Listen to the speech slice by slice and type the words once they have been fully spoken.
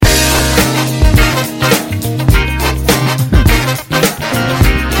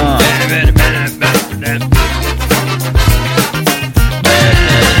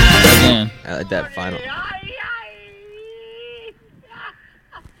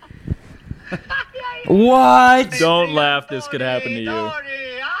What? Don't laugh. This could happen to you.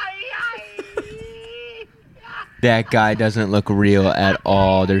 That guy doesn't look real at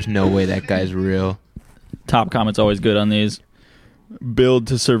all. There's no way that guy's real. Top comment's always good on these. Build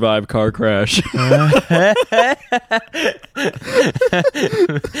to survive car crash.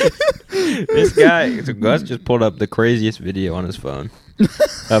 This guy, so Gus just pulled up the craziest video on his phone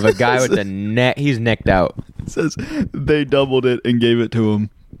of a guy with the neck. He's necked out. It says they doubled it and gave it to him.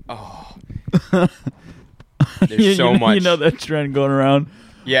 Oh, there's so much. You know that trend going around.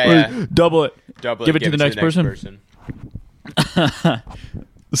 Yeah. Double it. Double Give it to the next person.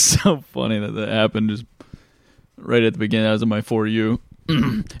 So funny that happened just right at the beginning. I was in my For You.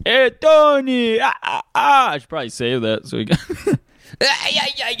 Hey, Tony! I should probably save that so we can.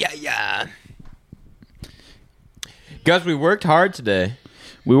 Yeah. Gus, we worked hard today.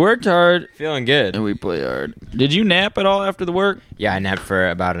 We worked hard. Feeling good. And we play hard. Did you nap at all after the work? Yeah, I napped for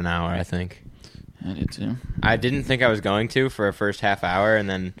about an hour, I think. I did too. I didn't think I was going to for a first half hour, and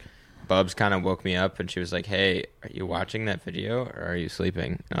then Bubs kind of woke me up, and she was like, "Hey, are you watching that video, or are you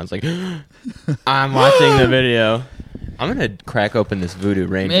sleeping?" And I was like, "I'm watching the video." I'm gonna crack open this Voodoo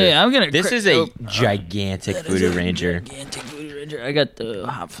Ranger. Hey, I'm gonna. This is a gigantic Voodoo Ranger. Gigantic Voodoo Ranger. I got the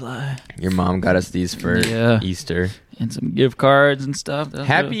Hot Fly. Your mom got us these for Easter. And some gift cards and stuff.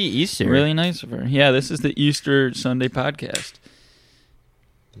 Happy Easter. Really nice of her. Yeah, this is the Easter Sunday podcast.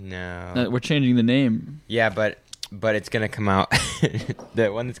 No. We're changing the name. Yeah, but it's going to come out.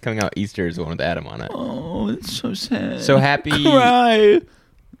 The one that's coming out Easter is the one with Adam on it. Oh, it's so sad. So happy. Cry.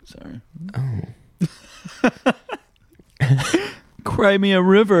 Sorry. Oh. Cry me a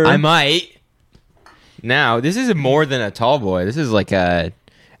river. I might. Now, this is more than a tall boy. This is like a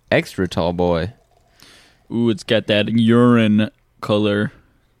extra tall boy. Ooh, it's got that urine color.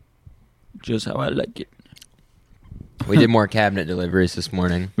 Just how I like it. We did more cabinet deliveries this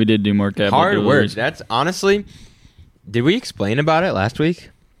morning. We did do more cabinet Hard deliveries. work. That's honestly... Did we explain about it last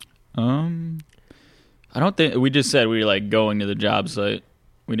week? I don't think... We just said we were like going to the job site.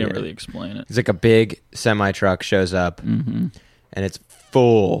 We didn't really explain it. It's like a big semi-truck shows up, and it's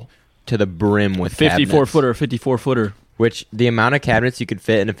full to the brim with 54-footer, 54-footer. Which, the amount of cabinets you could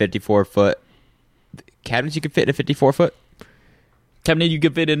fit in a 54-foot... Cabinets you could fit in a 54-foot? Cabinet you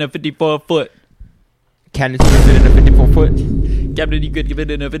could fit in a 54-foot. Cabinets you could fit in a 54-foot? Cabinet you could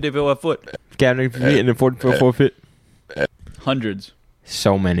fit in a 54-foot. Cabinet you could fit in a 44-foot? Hundreds.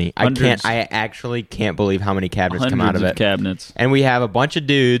 So many. Hundreds. I actually can't believe how many cabinets Hundreds come out of it. Cabinets. And we have a bunch of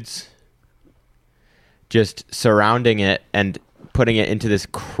dudes just surrounding it and putting it into this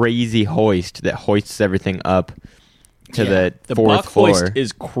crazy hoist that hoists everything up to the fourth floor. The buck hoist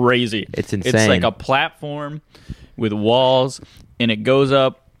is crazy. It's insane. It's like a platform with walls, and it goes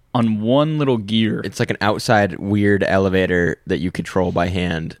up on one little gear. It's like an outside weird elevator that you control by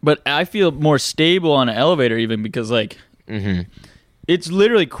hand. But I feel more stable on an elevator even because, like, it's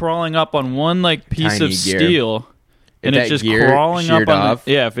literally crawling up on one, like, piece Tiny of gear. steel. And it's just crawling up on it.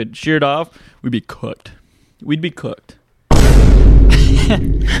 Yeah, if it sheared off, we'd be cooked. We'd be cooked.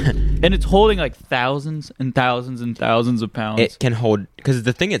 And it's holding like thousands and thousands and thousands of pounds. It can hold, because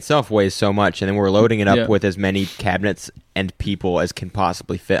the thing itself weighs so much, and then we're loading it up with as many cabinets and people as can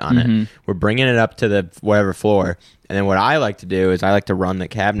possibly fit on it. We're bringing it up to the whatever floor, and then what I like to do is I like to run the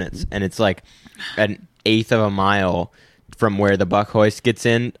cabinets, and it's like an eighth of a mile from where the buck hoist gets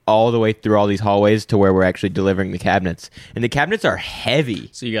in all the way through all these hallways to where we're actually delivering the cabinets. And the cabinets are heavy.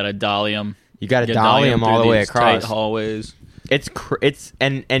 So you got to dolly them. You got to dolly them all the way across. Tight hallways. It's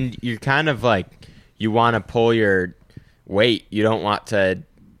and you're kind of like, you want to pull your weight. You don't want to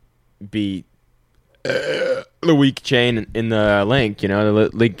be the weak chain in the link. You know,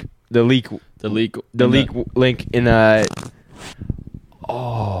 the leak link in the.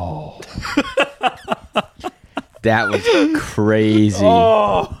 Oh, that was crazy.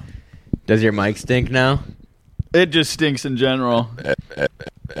 Oh, does your mic stink now? It just stinks in general.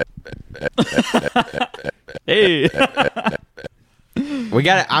 Hey. We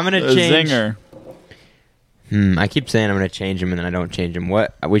got it. I'm going to change. Zinger. I keep saying I'm going to change him and then I don't change him.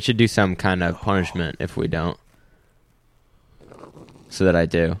 What? We should do some kind of punishment if we don't. So that I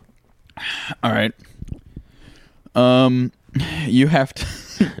do. All right. You have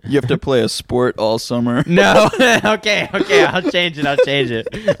to play a sport all summer. No. Okay. I'll change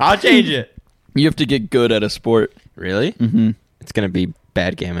it. You have to get good at a sport. Really? Mm-hmm. It's going to be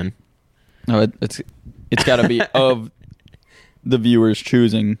backgammon. No, it's got to be of the viewer's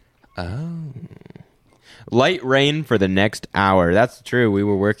choosing. Oh. Light rain for the next hour. That's true. We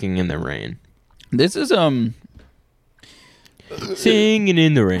were working in the rain. This is singing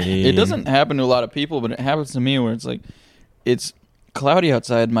in the rain. It doesn't happen to a lot of people, but it happens to me where it's like, it's cloudy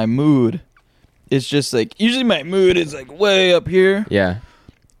outside. My mood it's just like usually my mood is like way up here. Yeah.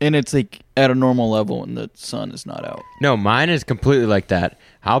 And it's like at a normal level when the sun is not out. No, mine is completely like that.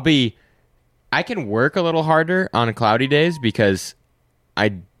 I can work a little harder on cloudy days because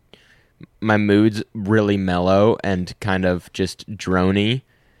my mood's really mellow and kind of just drony.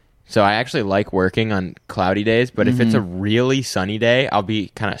 So I actually like working on cloudy days, but if it's a really sunny day, I'll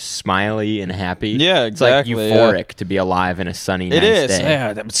be kind of smiley and happy. Yeah, exactly. It's like euphoric to be alive in a sunny, nice day. It is.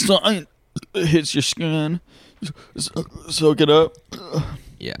 Yeah, that sun hits your skin. Soak it up.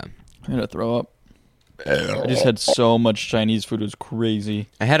 Yeah. I'm going to throw up. I just had so much Chinese food. It was crazy.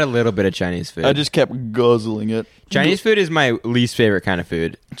 I had a little bit of Chinese food. I just kept guzzling it. Chinese food is my least favorite kind of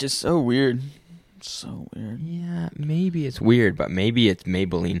food. Just so weird. So weird. Yeah, maybe it's weird, but maybe it's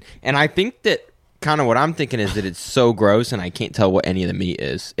Maybelline. And I think that kind of what I'm thinking is that it's so gross and I can't tell what any of the meat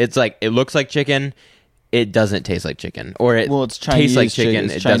is. It's like, it looks like chicken. It doesn't taste like chicken. Or it's Chinese tastes like chicken.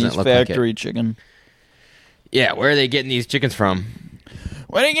 It doesn't look like it. Factory chicken. Yeah, where are they getting these chickens from?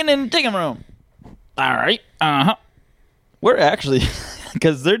 Where are they getting in the chicken room? All right. Uh-huh. We're actually,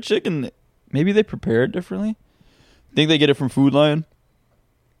 because their chicken, maybe they prepare it differently. Think they get it from Food Lion?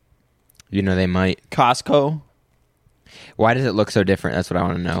 They might. Costco? Why does it look so different? That's what I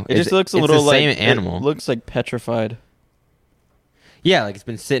want to know. It just looks a little like... It's the same animal. It looks like petrified. Yeah, like it's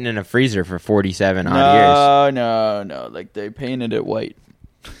been sitting in a freezer for 47 odd years. No. Like they painted it white.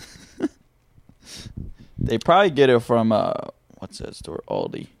 They probably get it from, what's that store?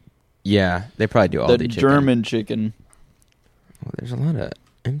 Aldi. Yeah, they probably do Aldi chicken. The German chicken. Oh, there's a lot of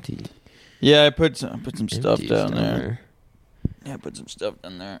empty. Yeah, I put some stuff down there. Yeah, I put some stuff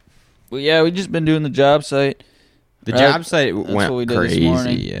down there. Well, yeah, we just been doing the job site. The job site went crazy.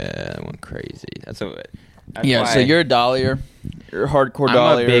 Yeah, it went crazy. That's yeah, so you're a dollier. You're a hardcore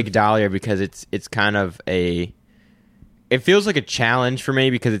dollier. I'm a big dollier because it's kind of a... It feels like a challenge for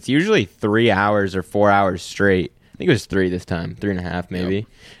me because it's usually 3 hours or 4 hours straight. I think it was 3 this time. 3.5 maybe.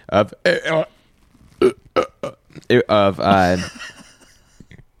 Yep. Of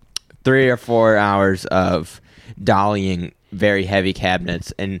 3 or 4 hours of dollying very heavy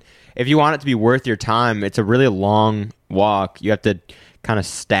cabinets. And if you want it to be worth your time, it's a really long walk. You have to kind of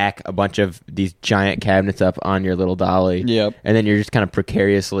stack a bunch of these giant cabinets up on your little dolly. Yep. And then you're just kind of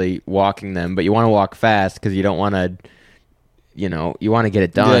precariously walking them. But you want to walk fast because you don't want to... you want to get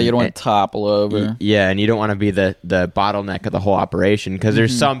it done. Yeah, you don't want to topple over. Yeah, and you don't want to be the bottleneck of the whole operation because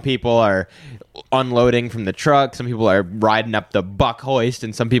there's some people are unloading from the truck, some people are riding up the buck hoist,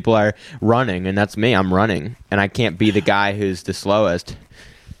 and some people are running, and that's me. I'm running, and I can't be the guy who's the slowest.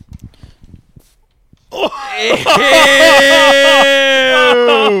 Ew!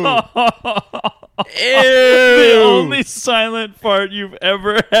 The only silent fart you've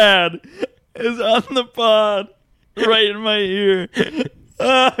ever had is on the pod. Right in my ear.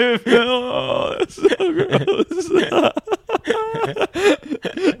 Oh, that's so gross.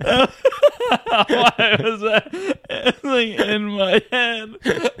 Why was that? It's like in my head.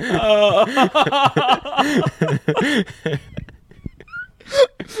 Oh.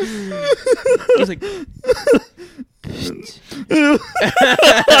 He's like...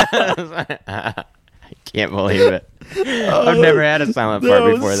 I can't believe it. I've never had a silent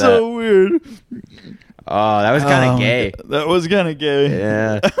fart before that. That was so weird. Oh, that was kind of gay. That was kind of gay.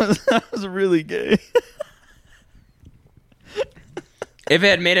 Yeah. That was really gay. If it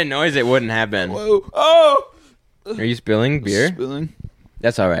had made a noise, it wouldn't have been. Whoa. Oh! Are you spilling beer? Spilling.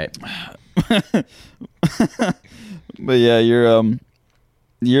 That's all right. But yeah,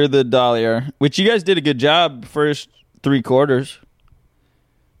 you're the dollier, which you guys did a good job first 3 quarters.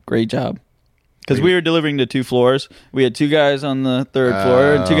 Great job. Because we were delivering to 2 floors. We had 2 guys on the 3rd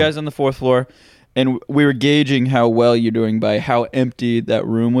floor and 2 guys on the 4th floor. And we were gauging how well you're doing by how empty that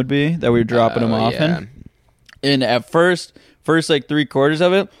room would be that we were dropping them off in. And at first like 3 quarters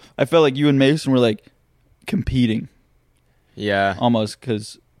of it, I felt like you and Mason were like competing. Yeah. Almost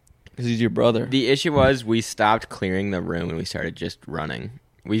because he's your brother. The issue was we stopped clearing the room and we started just running.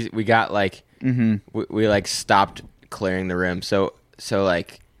 We got like we like stopped clearing the room. So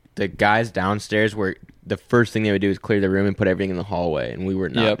like the guys downstairs were the first thing they would do is clear the room and put everything in the hallway, and we were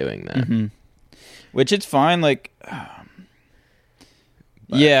not doing that. Mm-hmm. Which it's fine, like...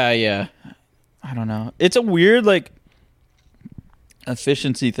 Yeah. I don't know. It's a weird, like,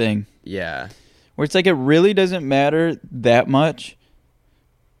 efficiency thing. Yeah. Where it's like it really doesn't matter that much,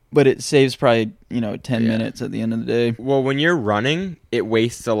 but it saves probably, 10 minutes at the end of the day. Well, when you're running, it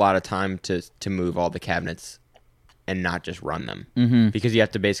wastes a lot of time to move all the cabinets and not just run them. Mm-hmm. Because you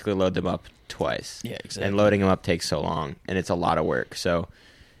have to basically load them up twice. Yeah, exactly. And loading them up takes so long, and it's a lot of work. So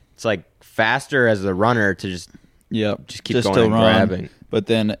it's like faster as a runner to just keep going and grabbing. But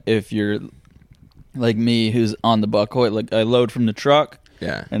then if you're like me, who's on the buck hoist. Like I load from the truck,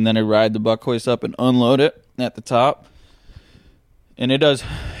 and then I ride the buck hoist up and unload it at the top. And it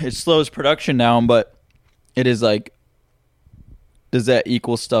slows production down, but it is like, does that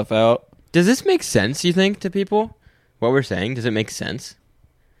equal stuff out? Does this make sense, you think, to people? What we're saying, does it make sense?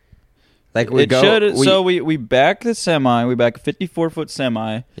 Like we back the semi, we back a 54-foot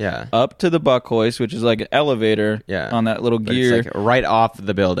semi, up to the buck hoist, which is like an elevator, on that little gear, it's like right off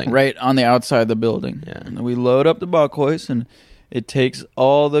the building, right on the outside of the building. And then we load up the buck hoist, and it takes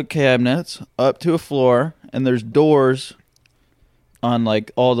all the cabinets up to a floor, and there's doors on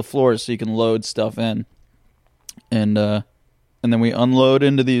like all the floors, so you can load stuff in, and then we unload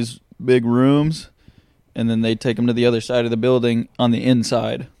into these big rooms, and then they take them to the other side of the building on the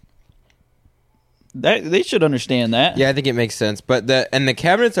inside. That they should understand that. Yeah, I think it makes sense. But the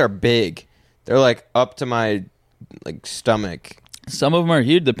cabinets are big. They're like up to my like stomach. Some of them are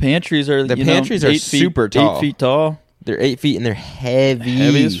huge. The pantries are super tall. 8 feet tall. They're 8 feet and they're heavy.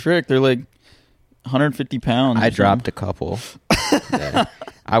 Heavy as frick. They're like 150 pounds. I dropped a couple.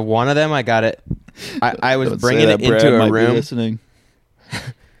 One of them I got it. I was bringing it into a room. Listening.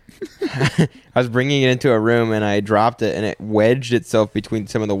 I was bringing it into a room and I dropped it and it wedged itself between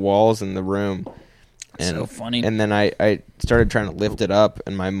some of the walls in the room. And, so funny. And then I started trying to lift it up,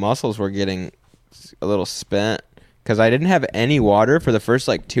 and my muscles were getting a little spent because I didn't have any water for the first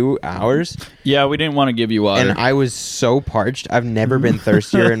like 2 hours. Yeah, we didn't want to give you water. And I was so parched. I've never been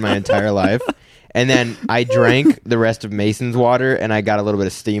thirstier in my entire life. And then I drank the rest of Mason's water, and I got a little bit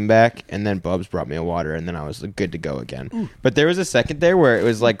of steam back, and then Bubs brought me a water, and then I was good to go again. Ooh. But there was a second there where it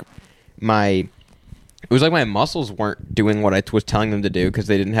was like my muscles weren't doing what I was telling them to do because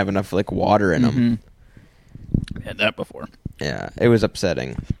they didn't have enough like water in them. I had that before. Yeah, it was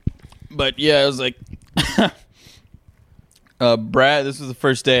upsetting. But yeah, it was like Brad. This was the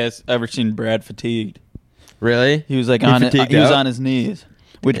first day I've ever seen Brad fatigued. Really? He was like he was on his knees.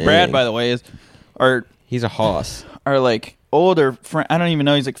 Which Brad, by the way, is he's a hoss. Our like older friend. I don't even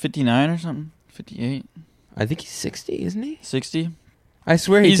know. He's like 59 or something. 58. I think he's 60, isn't he? 60. I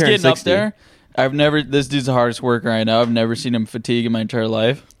swear he's turned getting 60. up there. This dude's the hardest worker I know. I've never seen him fatigue in my entire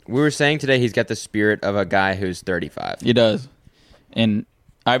life. We were saying today he's got the spirit of a guy who's 35. He does. And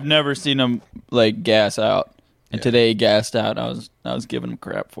I've never seen him like gas out. And today he gassed out. I was giving him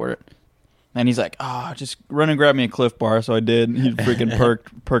crap for it. And he's like, just run and grab me a Cliff Bar. So I did. He freaking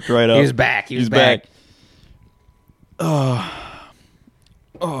perked right up. He was back. He was back. Oh.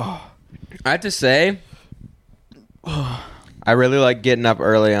 I have to say, I really like getting up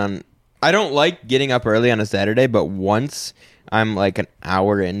early on. I don't like getting up early on a Saturday, but once I'm like an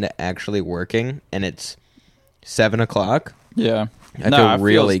hour into actually working and it's 7 o'clock. Yeah. I feel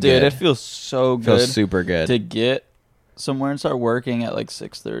really good. Dude, it feels so good. It feels super good. To get somewhere and start working at like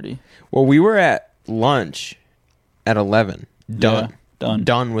 6:30. Well, we were at lunch at 11. Done. Yeah,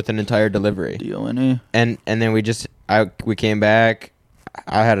 done with an entire delivery. Deal in here. And then we came back.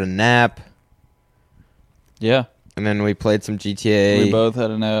 I had a nap. Yeah. And then we played some GTA. We both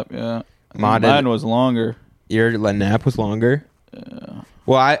had a nap, yeah. Mine was longer. Your nap was longer? Yeah.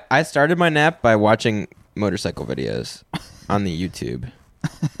 Well, I started my nap by watching motorcycle videos on the YouTube.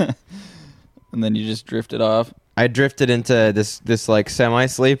 And then you just drifted off. I drifted into this like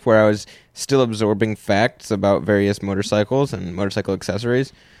semi-sleep where I was still absorbing facts about various motorcycles and motorcycle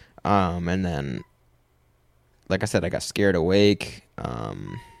accessories. And then, like I said, I got scared awake.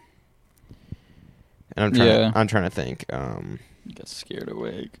 And I'm trying to think. You got scared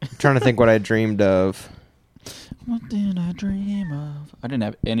awake. I'm trying to think what I dreamed of. What did I dream of? I didn't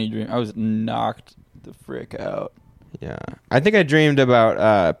have any dream. I was knocked the frick out. Yeah. I think I dreamed about,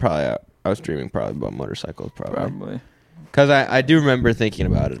 I was dreaming probably about motorcycles, probably. Because I do remember thinking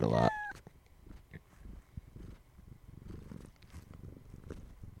about it a lot.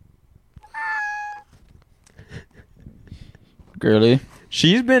 Girly?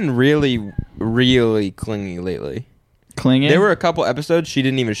 She's been really, really clingy lately. Clingy? There were a couple episodes she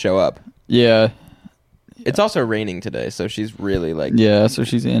didn't even show up. Yeah. It's also raining today, so she's really like... Yeah, so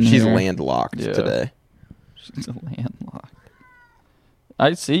she's in She's here. landlocked today. She's landlocked.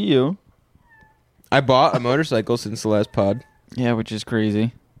 I see you. I bought a motorcycle since the last pod. Yeah, which is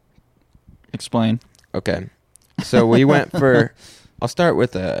crazy. Explain. Okay. So we went for... I'll start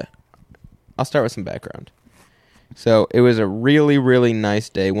with some background. So it was a really, really nice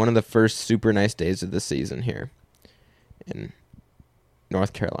day. One of the first super nice days of the season here in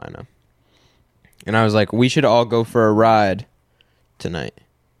North Carolina. And I was like, we should all go for a ride tonight.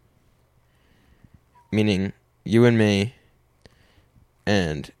 Meaning you and me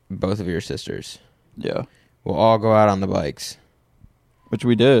and both of your sisters. Yeah. We'll all go out on the bikes. Which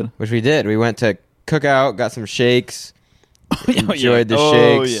we did. We went to Cookout, got some shakes. Enjoyed the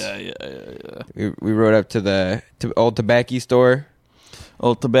shakes. Yeah. We rode up to Old Tobacco store.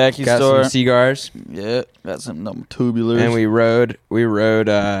 Got some cigars. Yeah, got some tubulars. And we rode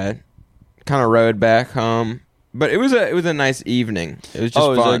kind of rode back home. But it was a nice evening. It was just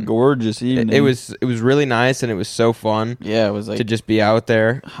fun. It was a gorgeous evening. It was really nice, and it was so fun. Yeah, it was like to just be out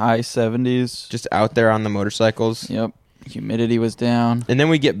there. High 70s. Just out there on the motorcycles. Yep. Humidity was down. And then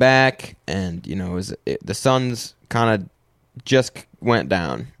we get back, and the sun's kind of just went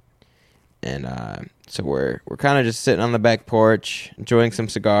down, and so we're kind of just sitting on the back porch, enjoying some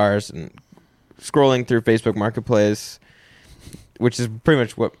cigars and scrolling through Facebook Marketplace, which is pretty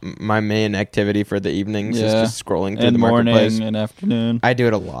much what my main activity for the evenings is, just scrolling through the Marketplace. Morning and afternoon. I do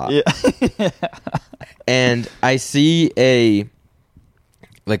it a lot. Yeah. And I see a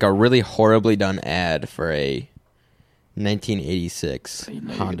really horribly done ad for a 1986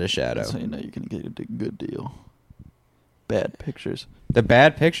 Honda Shadow. So you know you can get a good deal. Bad pictures. The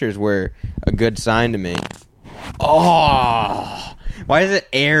bad pictures were a good sign to me. Oh, why is it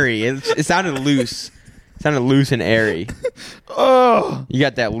airy? It sounded loose. It sounded loose and airy. Oh, you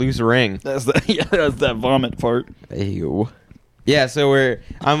got that loose ring. That's that vomit part. Ew. Yeah, so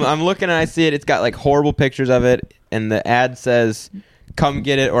I'm looking and I see it. It's got like horrible pictures of it, and the ad says, "Come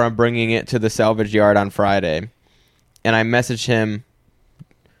get it, or I'm bringing it to the salvage yard on Friday." And I messaged him,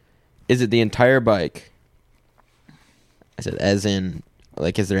 "Is it the entire bike?" I said, as in,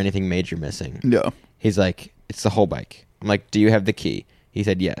 like, is there anything major missing? Yeah. He's like, it's the whole bike. I'm like, do you have the key? He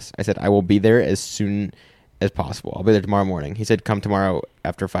said, yes. I said, I will be there as soon as possible. I'll be there tomorrow morning. He said, come tomorrow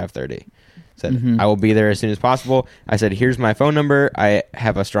after 5:30. Said, I will be there as soon as possible. I said, here's my phone number. I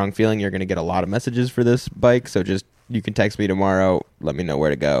have a strong feeling you're going to get a lot of messages for this bike, so just, you can text me tomorrow. Let me know where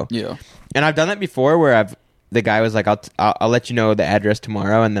to go. Yeah. And I've done that before where the guy was like, I'll let you know the address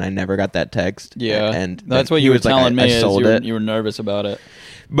tomorrow, and then I never got that text. Yeah. And that's what you were telling me. You were nervous about it.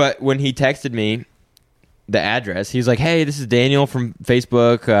 But when he texted me the address, he was like, hey, this is Daniel from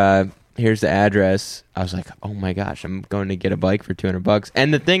Facebook. Here's the address. I was like, oh my gosh, I'm going to get a bike for $200.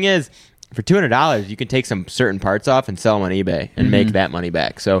 And the thing is, for $200, you can take some certain parts off and sell them on eBay and make that money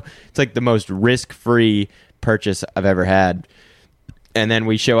back. So it's like the most risk-free purchase I've ever had. And then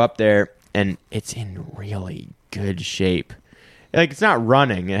we show up there, and it's in really good shape. Like, it's not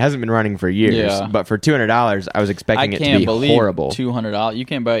running. It hasn't been running for years. But for $200, I was expecting it to be horrible. $200. You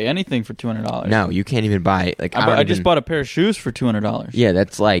can't buy anything for $200. No, you can't even buy. Like, I just bought a pair of shoes for $200. Yeah,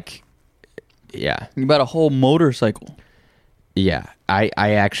 that's like, yeah. You bought a whole motorcycle. Yeah, I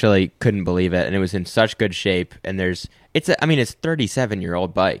actually couldn't believe it, and it was in such good shape. And it's a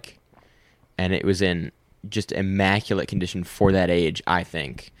 37-year-old bike, and it was in just immaculate condition for that age, I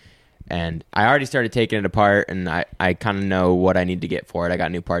think. And I already started taking it apart, and I kind of know what I need to get for it. I got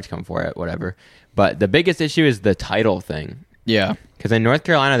new parts coming for it, whatever. But the biggest issue is the title thing. Yeah. Because in North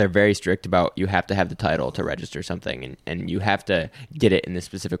Carolina, they're very strict about you have to have the title to register something, and you have to get it in this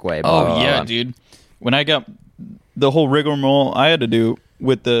specific way. Dude. When I got the whole rigmarole I had to do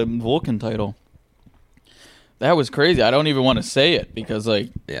with the Vulcan title, that was crazy. I don't even want to say it because, like...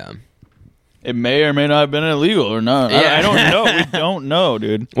 Yeah. It may or may not have been illegal or not. Yeah. I don't know. We don't know,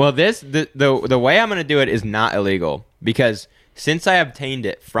 dude. Well, the way I'm going to do it is not illegal because since I obtained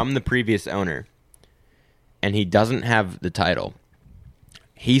it from the previous owner and he doesn't have the title,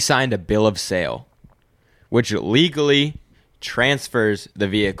 he signed a bill of sale, which legally transfers the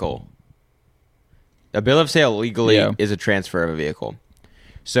vehicle. A bill of sale legally is a transfer of a vehicle.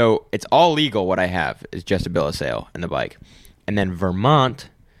 So it's all legal. What I have is just a bill of sale and the bike. And then Vermont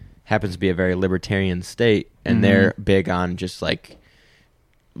happens to be a very libertarian state, and they're big on just like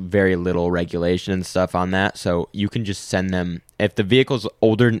very little regulation and stuff on that. So you can just send them, if the vehicle's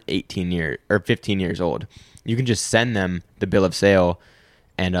older than 18 years or 15 years old, you can just send them the bill of sale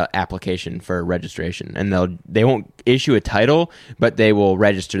and an application for registration, and they won't issue a title, but they will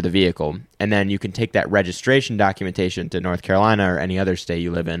register the vehicle, and then you can take that registration documentation to North Carolina or any other state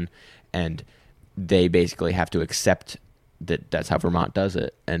you live in, and they basically have to accept that's how Vermont does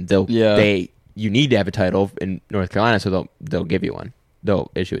it, and you need to have a title in North Carolina, so they'll give you one.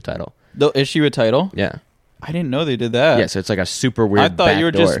 They'll issue a title. They'll issue a title? Yeah. I didn't know they did that. Yeah, so it's like a super weird back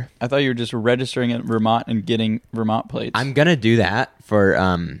door. I thought you were just registering in Vermont and getting Vermont plates. I'm gonna do that for.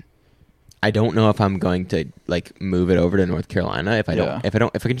 I don't know if I'm going to like move it over to North Carolina. If I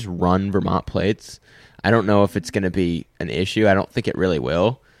can just run Vermont plates, I don't know if it's gonna be an issue. I don't think it really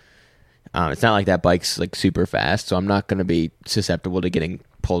will. It's not like that bike's like super fast, so I'm not going to be susceptible to getting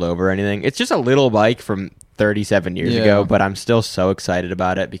pulled over or anything. It's just a little bike from 37 years ago, but I'm still so excited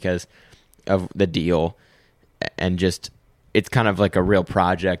about it because of the deal and just it's kind of like a real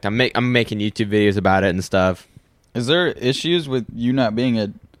project. I'm making YouTube videos about it and stuff. Is there issues with you not being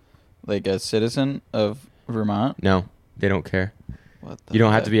a citizen of Vermont? No, they don't care. You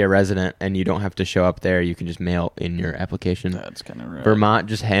don't have to be a resident, and you don't have to show up there. You can just mail in your application. That's kind of rare. Vermont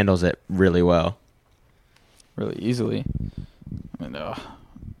just handles it really well. Really easily. I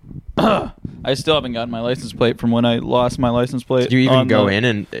mean, I still haven't gotten my license plate from when I lost my license plate. Did you even go in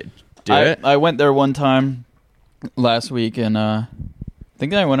and do it? I went there one time last week, and I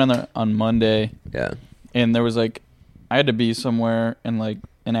think I went on there on Monday. Yeah. And there was I had to be somewhere in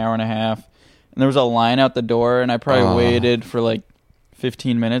an hour and a half, and there was a line out the door, and I probably waited for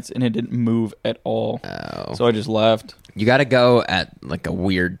 15 minutes, and it didn't move at all. Oh. So I just left. You got to go at a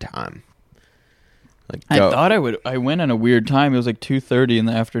weird time. I thought I would. I went at a weird time. It was 2:30 in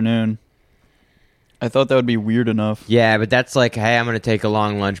the afternoon. I thought that would be weird enough. Yeah, but that's hey, I'm going to take a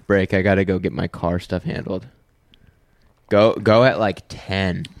long lunch break. I got to go get my car stuff handled. Go at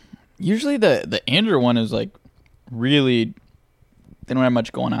 10. Usually the Andrew one is really, they don't have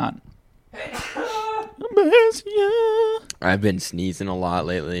much going on. I've been sneezing a lot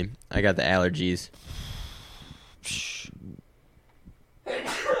lately. I got the allergies.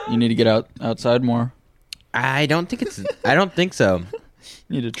 You need to get outside more. I don't think so. You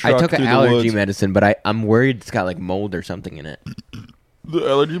need to truck I took an allergy medicine, but I'm worried it's got mold or something in it. The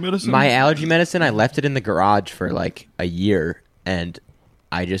allergy medicine? My allergy medicine, I left it in the garage for a year, and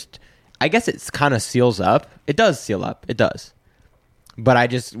I guess it kind of seals up. It does seal up. It does. But I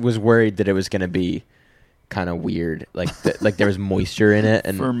just was worried that it was going to be kind of weird, there was moisture in it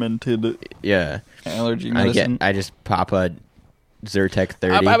and fermented. Yeah, allergy medicine. I just pop a Zyrtec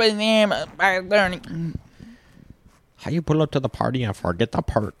 30. I pop his name. How you pull up to the party and forget the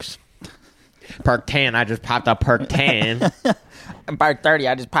perks? Perk 10, I just popped a perk 10. Perk 30,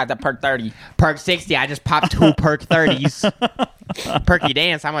 I just popped a perk 30. Perk 60, I just popped 2 perk 30s. Perky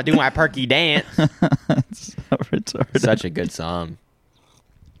dance, I'm gonna do my perky dance. So retarded. Such a good song.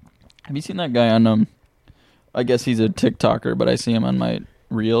 Have you seen that guy on I guess he's a TikToker, but I see him on my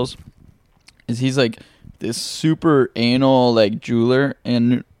reels. He's this super anal jeweler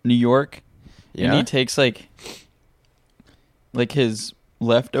in New York. Yeah. And he takes his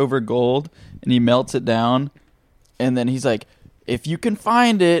leftover gold and he melts it down, and then he's if you can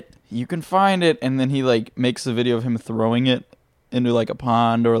find it, you can find it, and then he makes a video of him throwing it into a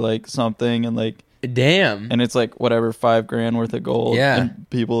pond or something, and damn, and it's whatever $5,000 worth of gold. Yeah, and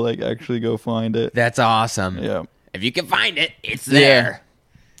people actually go find it. That's awesome. Yeah, if you can find it, it's there. Yeah.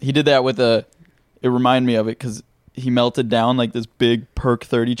 He did that with it reminded me of it because he melted down this big perk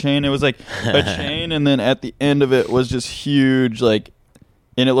 30 chain. It was a chain, and then at the end of it was just huge, and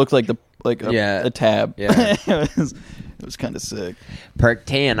it looked like a tab. Yeah. It was kind of sick. Perk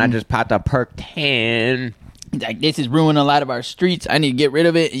 10, I just popped a perk 10. This is ruining a lot of our streets. I need to get rid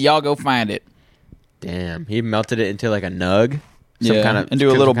of it. Y'all go find it. Damn, he melted it into a nug. Into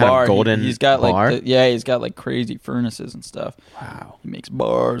a little bar. Golden he's got bar? he's got crazy furnaces and stuff. Wow. He makes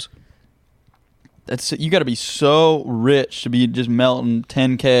bars. You got to be so rich to be just melting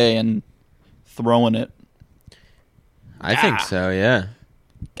 10K and throwing it. I think so, yeah.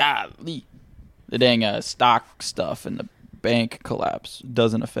 Golly. The dang stock stuff and the bank collapse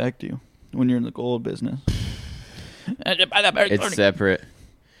doesn't affect you when you're in the gold business. It's separate.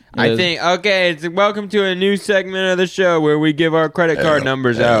 I think, okay, welcome to a new segment of the show where we give our credit card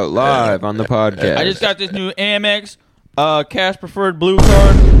numbers out live on the podcast. I just got this new Amex cash preferred blue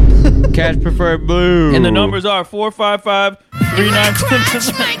card. Cash preferred blue. And the numbers are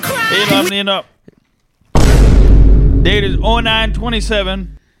 455-39. 8 up. Date is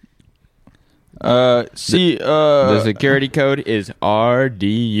 09/27. The security code is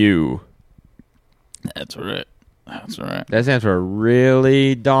RDU. That's right. That's right. That stands for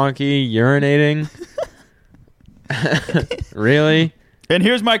really donkey urinating. Really? And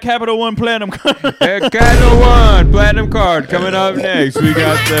here's my Capital One Platinum card. Capital One Platinum card coming up next. We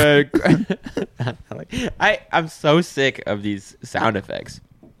got the. I'm so sick of these sound effects.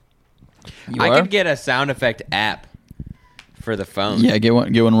 I could get a sound effect app for the phone. Yeah, get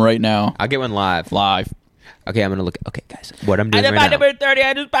one right now. I'll get one live. Okay, I'm gonna look. Okay, guys, what I'm doing right now. I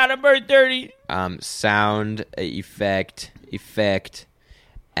just bought a bird 30. Sound effect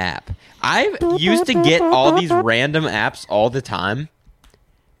app. I used to get all these random apps all the time,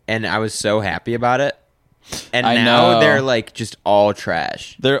 and I was so happy about it. And now they're just all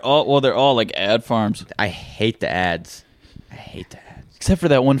trash. They're all ad farms. I hate the ads. Except for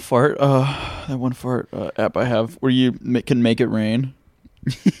that one fart. App I have where you can make it rain.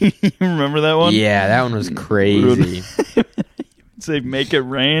 You remember that one? Yeah, that one was crazy. Say make it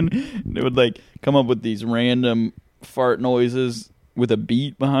rain, and it would come up with these random fart noises with a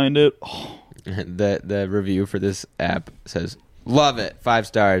beat behind it. Oh. The review for this app says, "Love it, 5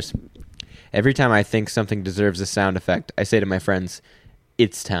 stars. Every time I think something deserves a sound effect, I say to my friends,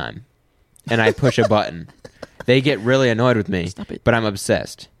 'It's time,' and I push a button. They get really annoyed with me, but I'm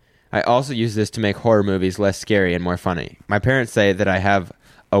obsessed. I also use this to make horror movies less scary and more funny. My parents say that I have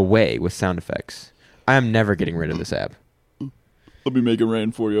a way with sound effects. I am never getting rid of this app." Let me make it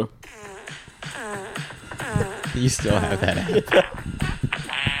rain for you. You still have that app.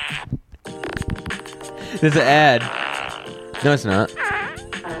 There's an ad. No, it's not.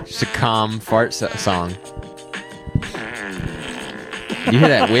 Just a calm fart song. You hear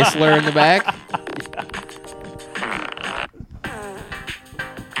that whistler in the back?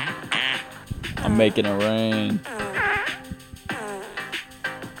 I'm making it rain.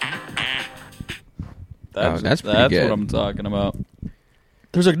 That's pretty good. What I'm talking about.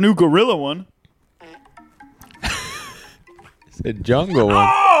 There's a new gorilla one. It's a jungle one.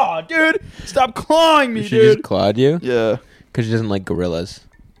 Oh, dude! Stop clawing me, She dude. just clawed you? Yeah. Because she doesn't like gorillas.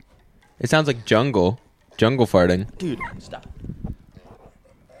 It sounds like jungle farting. Dude, stop.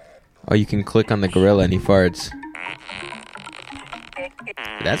 Oh, you can click on the gorilla and he farts.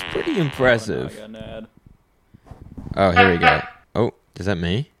 That's pretty impressive. Oh, here we go. Oh, is that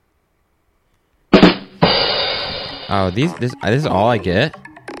me? Oh, this is all I get?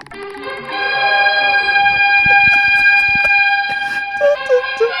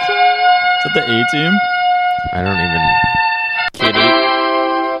 Is that the A-Team? I don't even... Kitty.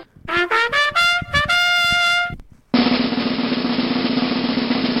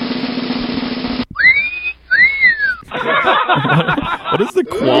 What is the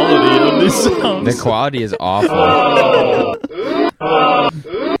quality of these sounds? The quality is awful.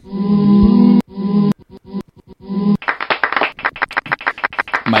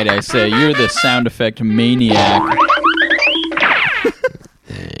 Might I say, you're the sound effect maniac.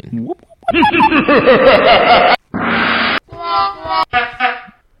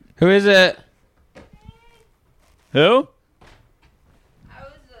 Who is it? Who? I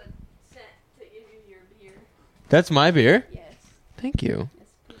was sent to give you your beer. That's my beer? Yes. Thank you.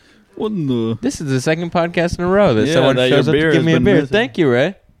 What in the... This is the second podcast in a row that someone that shows your up to beer give has me a been beer. missing. Thank you,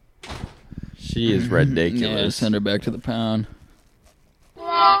 Ray. She is Yeah, ridiculous. send her back to the pound.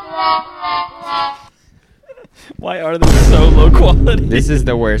 Why are they so low quality? This is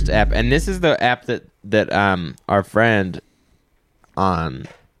the worst app, and this is the app that our friend on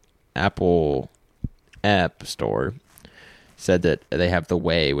Apple App Store said that they have the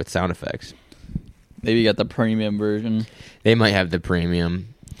way with sound effects. Maybe you got the premium version. They might have the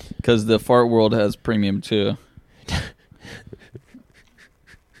premium. Because the Fart World has premium too.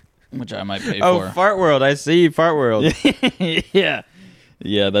 Which I might pay for. Oh, Fart World. I see Fart World. Yeah.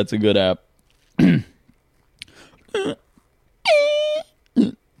 Yeah, that's a good app.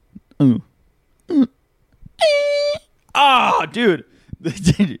 Ah, dude.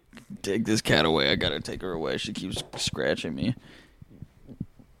 Take this cat away. I gotta take her away. She keeps scratching me.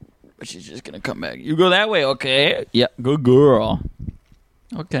 But she's just gonna come back. You go that way, okay? Yeah, good girl.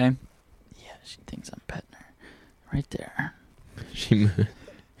 Okay. Yeah, she thinks I'm petting her. Right there.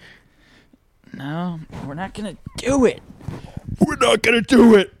 No, we're not gonna do it. We're not gonna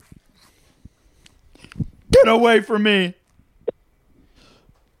do it. Get away from me.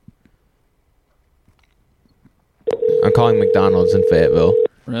 I'm calling McDonald's in Fayetteville.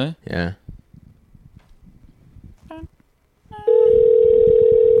 Really? Yeah.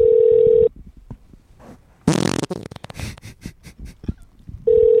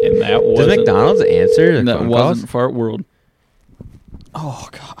 And that was Does McDonald's answer the that phone wasn't calls? Fart World. Oh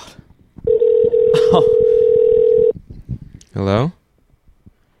God. Oh. Hello?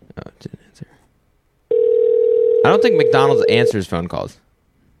 Oh, it didn't answer. I don't think McDonald's answers phone calls.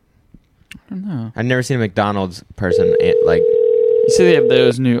 I don't know. I've never seen a McDonald's person like. You see, they have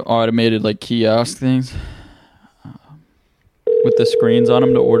those new automated like kiosk things with the screens on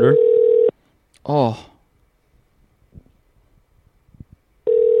them to order. Oh.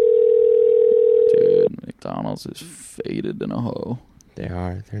 Dude, McDonald's is faded in a hoe. They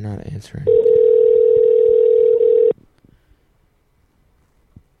are. They're not answering.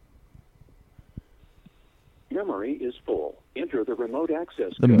 Memory is full. Enter the remote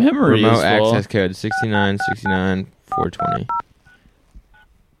access The code. memory Remote is access code 6969 420.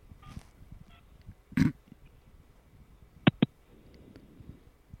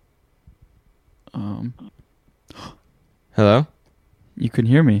 Hello? You can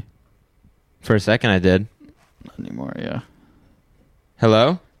hear me. For a second I did. Not anymore, yeah.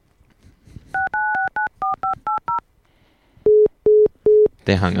 Hello?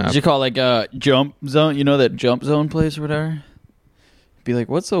 They hung up. Did you call like a jump zone? You know that jump zone place or whatever? Be like,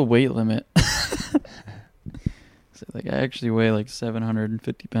 what's the weight limit? So like, I actually weigh like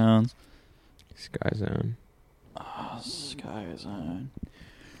 750 pounds. Sky Zone. Oh, Sky Zone.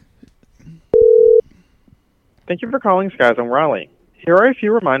 Thank you for calling Sky Zone Raleigh. Here are a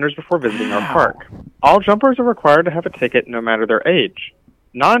few reminders before visiting our park. All jumpers are required to have a ticket no matter their age.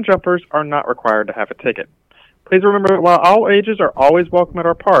 Non-jumpers are not required to have a ticket. Please remember that while all ages are always welcome at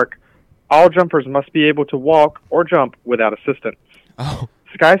our park, all jumpers must be able to walk or jump without assistance. Oh.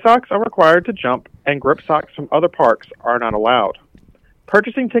 Sky socks are required to jump, and grip socks from other parks are not allowed.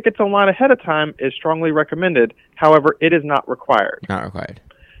 Purchasing tickets online ahead of time is strongly recommended. However, it is not required. Not required.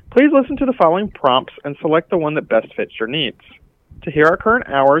 Please listen to the following prompts and select the one that best fits your needs. To hear our current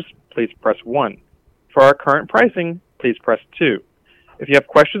hours, please press 1. For our current pricing, please press 2. If you have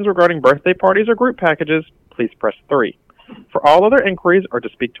questions regarding birthday parties or group packages, please press 3. For all other inquiries or to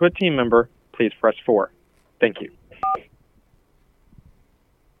speak to a team member, please press 4. Thank you.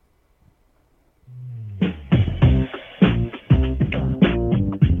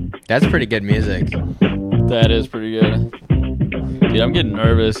 That's pretty good music. That is pretty good. Dude, I'm getting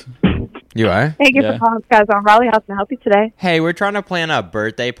nervous. You are? Thank you for calling Sky Zone Raleigh. How can I help you today? Hey, we're trying to plan a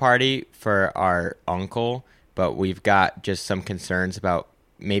birthday party for our uncle, but we've got just some concerns about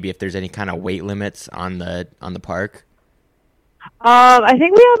maybe if there's any kind of weight limits on the park. I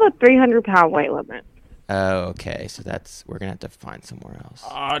think we have a 300-pound weight limit. Oh, okay. So we're gonna have to find somewhere else.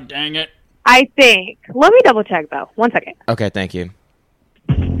 Oh, dang it. I think. Let me double check though. 1 second. Okay, thank you.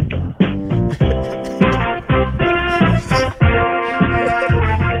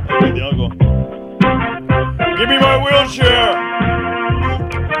 The uncle. Give me my wheelchair.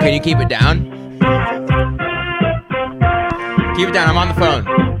 Can you keep it down? Keep it down. I'm on the phone.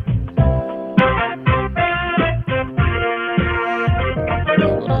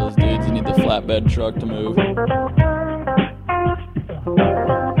 One of those dudes, you need the flatbed truck to move.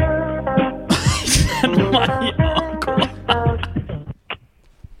 My uncle.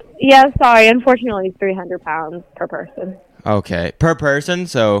 Yeah, sorry. Unfortunately, 300 pounds per person. Okay, per person.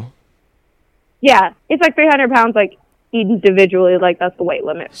 So Yeah, it's like 300 pounds, like individually. Like that's the weight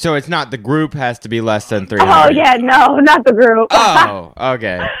limit. so it's not the group has to be less than 300. Oh yeah, no, not the group. Oh,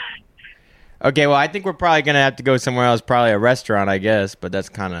 okay. Okay, well, I think we're probably going to have to go somewhere else, probably a restaurant, I guess, but that's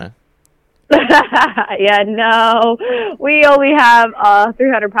kind of... Yeah, no. We only have a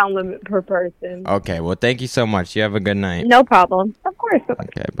 300-pound limit per person. Okay, well, thank you so much. You have a good night. No problem. Of course.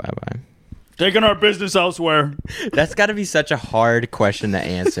 Okay, bye-bye. Taking our business elsewhere. That's got to be such a hard question to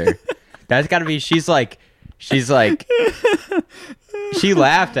answer. That's got to be... She's like... She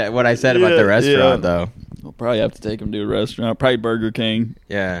laughed at what I said about the restaurant, though. We'll probably have to take him to a restaurant. Probably Burger King.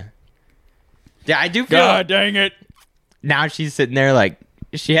 Yeah. Yeah, I do feel... God dang it. Now she's sitting there like...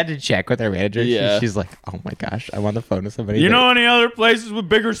 She had to check with her manager. Yeah. She's like, oh my gosh, I'm on the phone with somebody. You know any other places with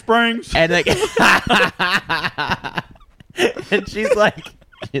bigger springs? And like... and she's like,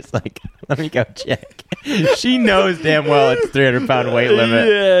 let me go check. She knows damn well it's 300-pound weight limit.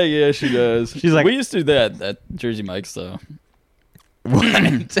 Yeah, she does. She's like... We used to do that at Jersey Mike's, though. What?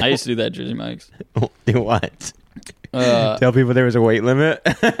 I used to do that at Jersey Mike's. Do what? Tell people there was a weight limit?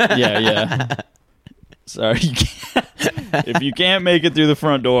 Yeah. Sorry, you can't. If you can't make it through the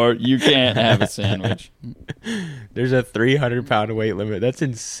front door, you can't have a sandwich. There's a 300-pound weight limit. That's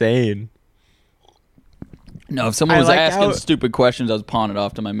insane. No, if someone was asking stupid questions, I was pawning it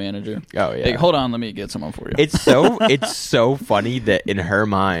off to my manager. Oh, yeah. Like, hold on, let me get someone for you. It's so funny that in her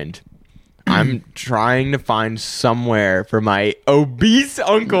mind, I'm trying to find somewhere for my obese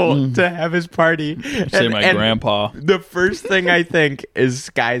uncle to have his party. Say my grandpa. The first thing I think is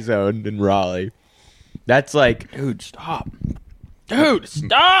Sky Zone in Raleigh. That's like... Dude, stop. Dude,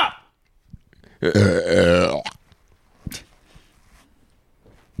 stop!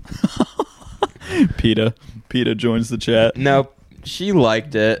 PETA joins the chat. Nope. She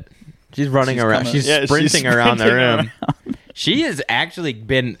liked it. She's running around. She's sprinting around the room. She has actually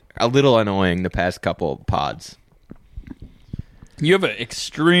been a little annoying the past couple pods. You have an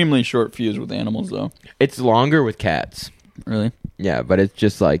extremely short fuse with animals, though. It's longer with cats. Really? Yeah, but it's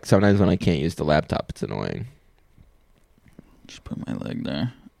just like sometimes when I can't use the laptop, it's annoying. Just put my leg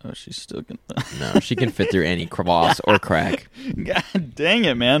there. Oh, she's still gonna... No, she can fit through any crevasse or crack. God dang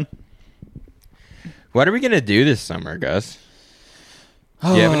it, man. What are we going to do this summer, Gus?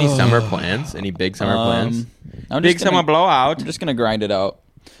 Do you have any summer plans? Any big summer plans? Big summer blowout. I'm just going to grind it out.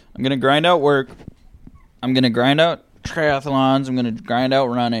 I'm going to grind out work. I'm going to grind out triathlons. I'm going to grind out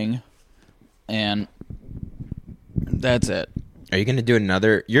running. And that's it. Are you going to do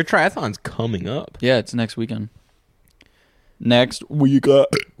another? Your triathlon's coming up. Yeah, it's next weekend. next week.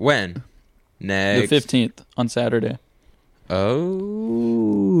 When? Next. The 15th on Saturday.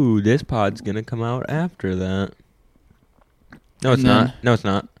 Oh, this pod's going to come out after that. No, it's not. No, it's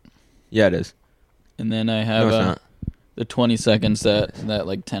not. Yeah, it is. And then I have the 20 seconds that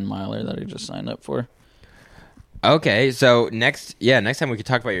like 10 miler that I just signed up for. Okay, so next time we could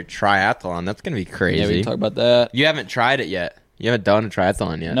talk about your triathlon. That's going to be crazy. Yeah, we can talk about that. You haven't tried it yet. You haven't done a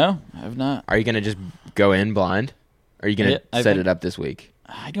triathlon yet. No, I have not. Are you going to just go in blind? Or are you going to set it up this week?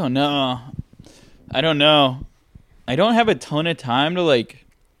 I don't know. I don't have a ton of time to like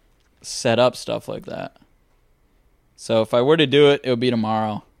set up stuff like that. So if I were to do it, it would be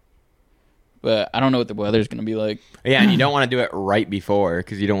tomorrow. But I don't know what the weather's going to be like. Yeah, and you don't want to do it right before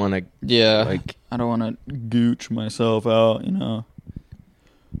because you don't want to... Yeah, like I don't want to gooch myself out, you know.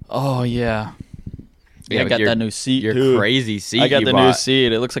 Oh, yeah. I got that new seat, Your crazy seat I got the new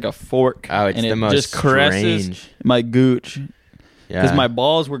seat. It looks like a fork. Oh, it's the most just caresses strange. My gooch. Yeah. Because my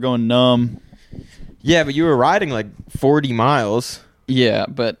balls were going numb. Yeah, but you were riding like 40 miles. Yeah,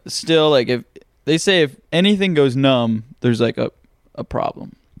 but still, like, if they say if anything goes numb, there's like a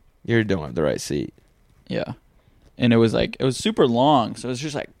problem. You don't have the right seat. Yeah. And it was super long, so it was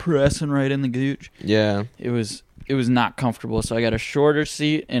just like pressing right in the gooch. Yeah. It was not comfortable, so I got a shorter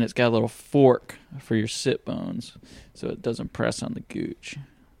seat, and it's got a little fork for your sit bones, so it doesn't press on the gooch.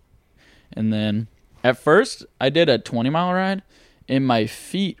 And then, at first, I did a 20-mile ride, and my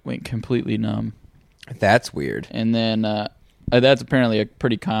feet went completely numb. That's weird. And then, that's apparently a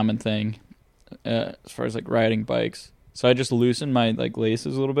pretty common thing as far as, like, riding bikes. So I just loosened my, like,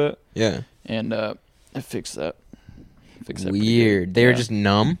 laces a little bit. Yeah. And I fixed that. Weird. They were just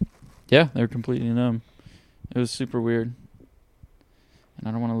numb? Yeah, they were completely numb. It was super weird. And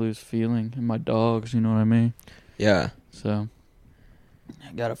I don't want to lose feeling in my dogs, you know what I mean? Yeah. So,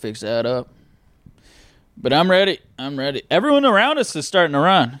 I got to fix that up. But I'm ready. Everyone around us is starting to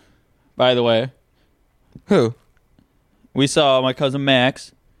run, by the way. Who? We saw my cousin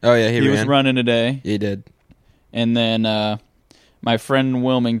Max. Oh, yeah, he was running today. He did. And then my friend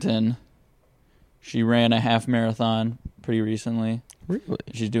Wilmington, she ran a half marathon pretty recently. Really?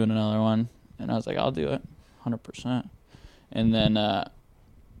 She's doing another one. And I was like, I'll do it. 100%. And then,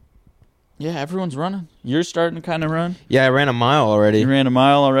 yeah, everyone's running. You're starting to kind of run. Yeah, I ran a mile already. You ran a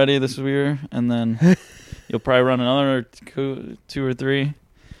mile already this year, and then you'll probably run another 2 or 3.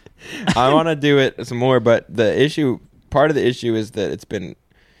 I want to do it some more, but part of the issue is that it's been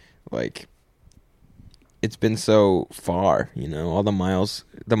so far, you know, all the miles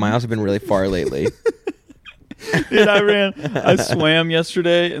have been really far lately. Dude, I swam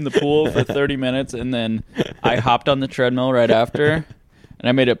yesterday in the pool for 30 minutes, and then I hopped on the treadmill right after, and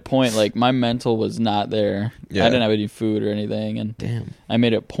I made it point, like, my mental was not there. Yeah. I didn't have any food or anything, and damn, I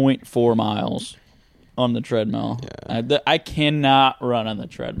made it 0.4 miles on the treadmill. Yeah. I cannot run on the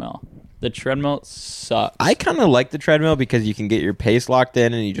treadmill. The treadmill sucks. I kind of like the treadmill because you can get your pace locked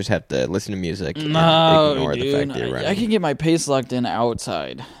in and you just have to listen to music and ignore the fact that you're running. I can get my pace locked in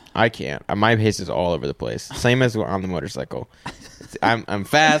outside. I can't. My pace is all over the place. Same as on the motorcycle. I'm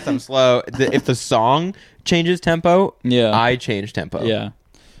fast. I'm slow. If the song changes tempo, I change tempo. Yeah,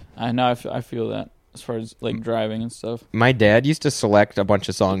 I know. I feel that as far as like driving and stuff. My dad used to select a bunch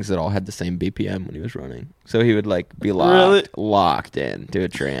of songs that all had the same BPM when he was running, so he would like be locked in to a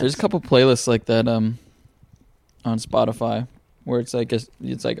trance. There's a couple playlists like that on Spotify where it's like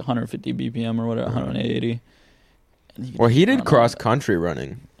 150 BPM or whatever, 180. Well, he did cross country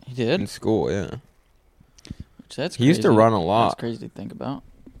running. He did? In school, yeah. That's he used to run a lot. That's crazy to think about.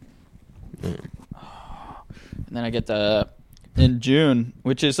 And then I get in June,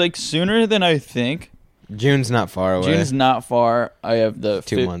 which is like sooner than I think. June's not far away. June's not far. I have the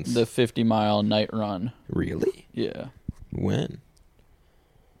 2 months. The 50-mile night run. Really? Yeah. When?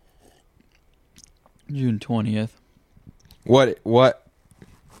 June 20th. What? What?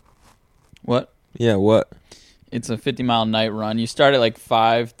 Yeah, what? It's a 50-mile night run. You start at like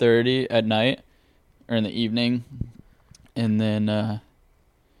 5:30 at night or in the evening, and then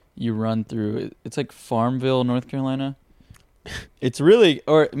you run through. It's like Farmville, North Carolina. It's really,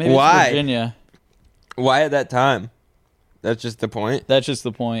 or maybe it's Virginia. Why at that time? That's just the point? That's just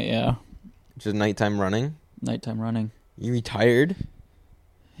the point, yeah. Just nighttime running? Nighttime running. You retired?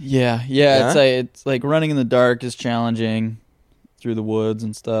 Yeah. It's like running in the dark is challenging. Through the woods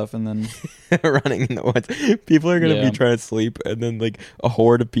and stuff, and then running in the woods. People are gonna be trying to sleep, and then like a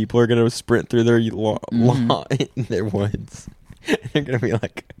horde of people are gonna sprint through their lawn in their woods. They're gonna be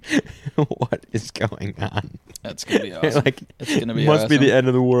like, "What is going on?" That's gonna be awesome. Like, it's gonna be must awesome. be the end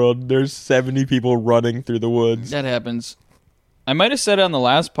of the world. There's 70 people running through the woods. That happens. I might have said it on the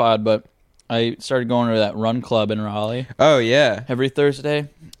last pod, but I started going to that run club in Raleigh. Oh, yeah. Every Thursday.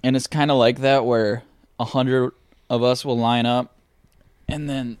 And it's kind of like that where 100 of us will line up and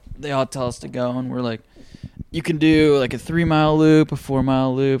then they all tell us to go and we're like, you can do like a 3-mile loop, a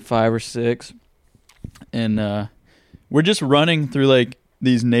 4-mile loop, 5 or 6. And we're just running through like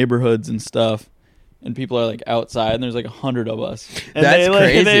these neighborhoods and stuff. And people are like outside, and there's like 100 of us. And That's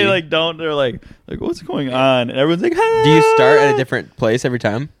crazy. They like don't. They're like what's going on? And everyone's like, ah! Do you start at a different place every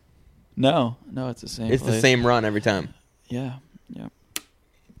time? No, it's the same. It's place. the same run every time. Yeah.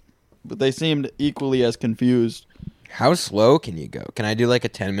 But they seemed equally as confused. How slow can you go? Can I do like a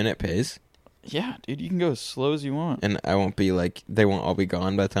 10-minute pace? Yeah, dude, you can go as slow as you want. And I won't be like, they won't all be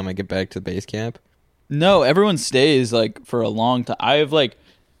gone by the time I get back to base camp? No, everyone stays like for a long time. I have like.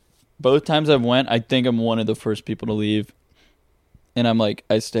 Both times I've went, I think I'm one of the first people to leave. And I'm like,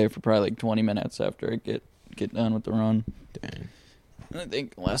 I stay for probably like 20 minutes after I get done with the run. Dang. And I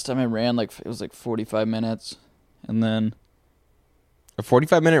think last time I ran, like it was like 45 minutes. And then... A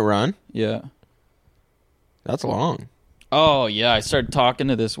 45-minute run? Yeah. That's long. Oh, yeah. I started talking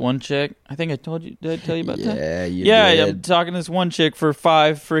to this one chick. I think I told you. Did I tell you about that? Yeah, you did. did. I'm talking to this one chick for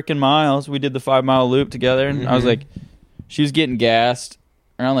 5 freaking miles. We did the 5-mile loop together. And I was like, she was getting gassed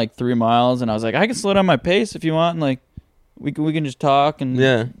around like 3 miles, and I was like, I can slow down my pace if you want, and like we can just talk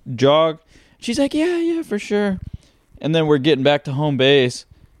and jog. She's like, yeah, for sure. And then we're getting back to home base,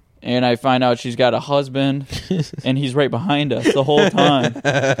 and I find out she's got a husband, and he's right behind us the whole time.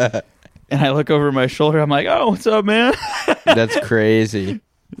 And I look over my shoulder. I'm like, oh, what's up, man? That's crazy.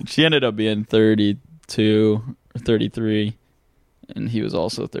 She ended up being 32 or 33, and he was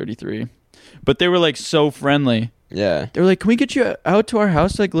also 33. But they were like so friendly. Yeah. They were like, can we get you out to our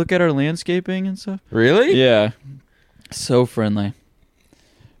house to like look at our landscaping and stuff? Really? Yeah. So friendly.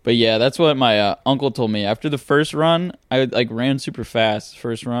 But yeah, that's what my uncle told me. After the first run, I like ran super fast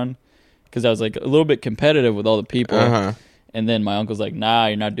first run because I was like a little bit competitive with all the people. Uh-huh. And then my uncle's like, nah,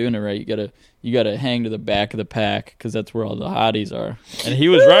 you're not doing it right. You gotta hang to the back of the pack because that's where all the hotties are. And he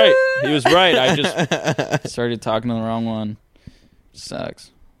was right. He was right. I just started talking to the wrong one.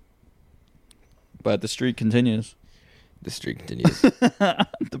 Sucks. But the streak continues. The streak continues.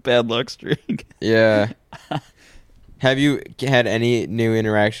 The bad luck streak. Yeah. Have you had any new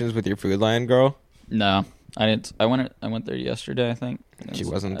interactions with your Food Lion girl? No, I didn't. I went there yesterday, I think. She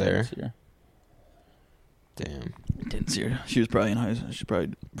wasn't there. Didn't see her. Damn. Didn't see her. She was probably in high school. She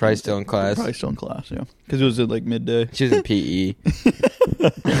probably still in class. Probably still in class, yeah. Because it was at like midday. She was in PE.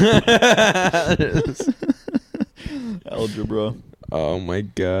 Algebra. Oh my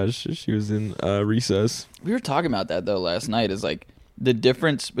gosh, she was in recess. We were talking about that though last night. Is like the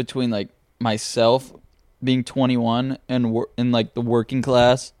difference between like myself being 21 and in like the working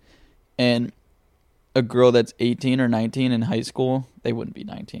class, and a girl that's 18 or 19 in high school. They wouldn't be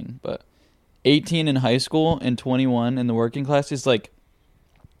 19, but 18 in high school and 21 in the working class is like.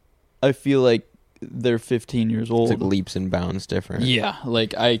 I feel like they're 15 years old. It's like leaps and bounds different. Yeah,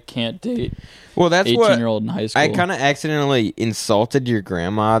 like I can't date. Well, that's 18-year-old in high school. I kind of accidentally insulted your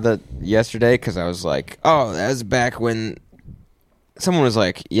grandma yesterday because I was like, "Oh, that was back when." Someone was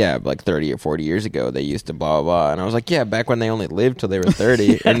like, "Yeah, like 30 or 40 years ago, they used to blah blah blah," and I was like, "Yeah, back when they only lived till they were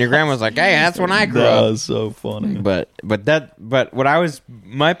 30." And your grandma was like, "Hey, that's when I grew up." That was so funny. But what I was,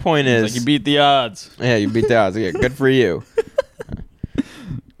 my point is, like you beat the odds. Yeah, you beat the odds. Yeah, good for you.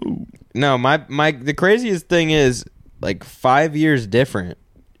 No, the craziest thing is like 5 years different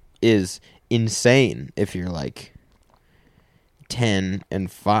is insane if you're like 10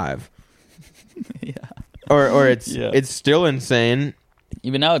 and 5. Yeah. Or it's still insane.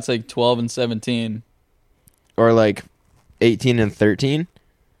 Even now it's like 12 and 17. Or like 18 and 13.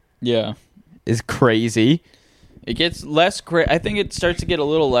 Yeah. Is crazy. It gets less I think it starts to get a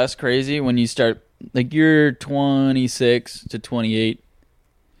little less crazy when you start like you're 26 to 28.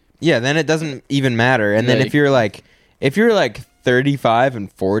 Yeah, then it doesn't even matter. And then if you're like 35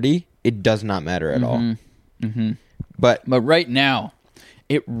 and 40, it does not matter at all. Mm-hmm. But right now,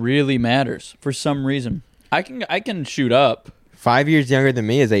 it really matters for some reason. I can shoot up. 5 years younger than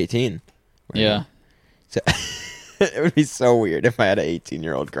me is 18. Right? Yeah. So it would be so weird if I had an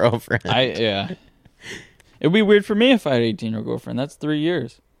 18-year-old girlfriend. It would be weird for me if I had an 18-year-old girlfriend. That's 3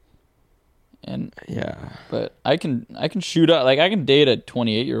 years. And yeah, but I can shoot up. Like I can date a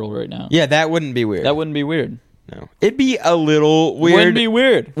 28-year-old right now. Yeah, that wouldn't be weird. That wouldn't be weird. No, it'd be a little weird. Wouldn't be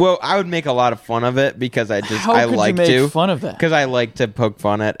weird. Well, I would make a lot of fun of it because I like you make to fun of that because I like to poke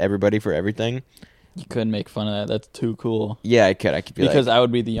fun at everybody for everything. You couldn't make fun of that. That's too cool. Yeah, I could. I could be because I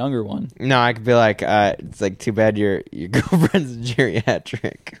would be the younger one. No, I could be like, it's like too bad your girlfriend's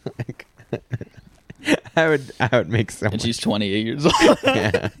geriatric. Like, I would make so. And she's 28 years old.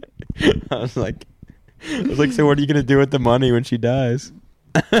 Yeah. I was like, so what are you gonna do with the money when she dies?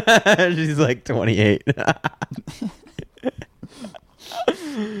 She's like 28.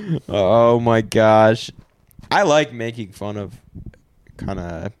 Oh my gosh, I like making fun of kind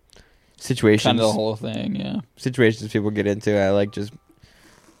of situations. Kind of the whole thing, yeah. Situations people get into. I like just.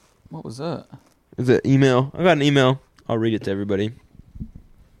 What was that? It's an email. I got an email. I'll read it to everybody.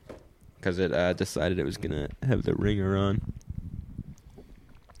 Because it decided it was going to have the ringer on.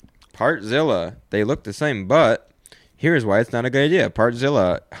 Partzilla. They look the same, but here's why it's not a good idea.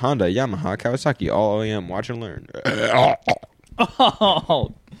 Partzilla, Honda, Yamaha, Kawasaki, all OEM. Watch and learn.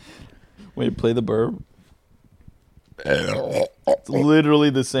 Oh. Wait, play the burp. It's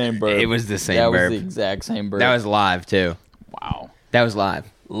literally the same burp. It was the same burp. burp. That was the exact same burp. That was live, too. Wow. That was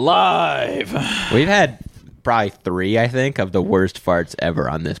live. Live. We've had probably 3, I think, of the worst farts ever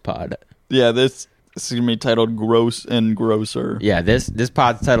on this pod. Yeah, this is going to be titled Gross and Grosser. Yeah, this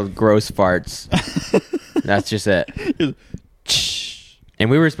pod's titled Gross Farts. That's just it. And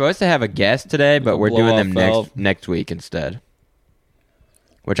we were supposed to have a guest today, but we're doing them next week instead.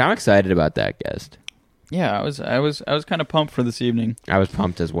 Which I'm excited about that guest. Yeah, I was kind of pumped for this evening. I was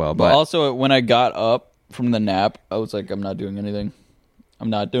pumped as well, but also when I got up from the nap, I was like, I'm not doing anything.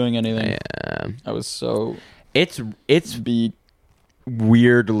 Yeah. I was so it's beat.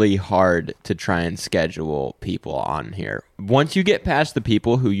 Weirdly hard to try and schedule people on here. Once you get past the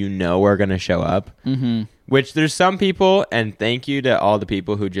people who you know are going to show up, which there's some people, and thank you to all the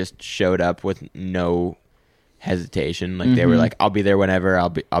people who just showed up with no hesitation. Like they were like, I'll be there whenever.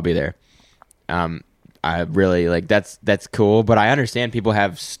 I'll be there. I really like that's cool, but I understand people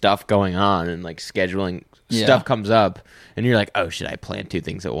have stuff going on and like scheduling stuff comes up and you're like, oh shit, I planned 2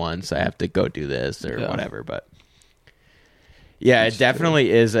 things at once. I have to go do this or whatever. But yeah, it definitely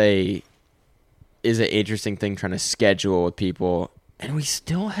is an interesting thing trying to schedule with people, and we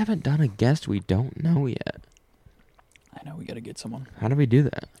still haven't done a guest we don't know yet. I know we got to get someone. How do we do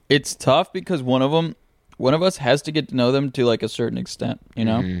that? It's tough because one of us has to get to know them to like a certain extent, you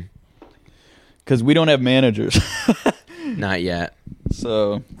know? Because we don't have managers. Not yet.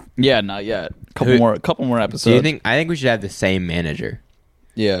 So, yeah, not yet. Couple more episodes. Do you think? I think we should have the same manager.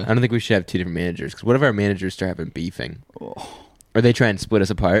 Yeah. I don't think we should have 2 different managers. Because what if our managers start having beefing? Oh. Or they try and split us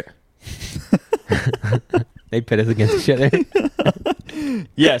apart? They pit us against each other.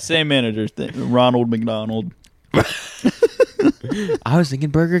 Yeah, same managers. Ronald McDonald. I was thinking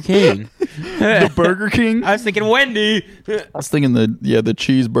Burger King. The Burger King? I was thinking Wendy. I was thinking the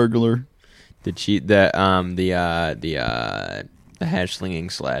cheeseburglar. The hash slinging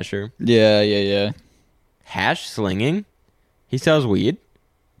slasher. Yeah. Hash slinging? He sells weed?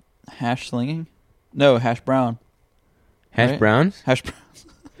 Hash slinging? No, hash brown. Hash browns? Hash browns.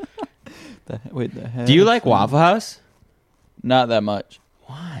 Do you like Waffle House? Not that much.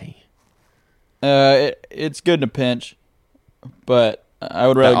 Why? It's good in a pinch, but I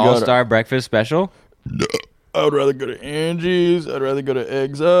would rather go All-Star Breakfast Special? I would rather go to Angie's. I'd rather go to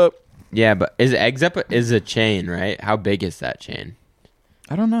Eggs Up. Yeah, but Eggs Up is a chain, right? How big is that chain?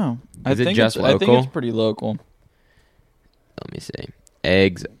 I don't know. Is it just local? I think it's pretty local. Let me see.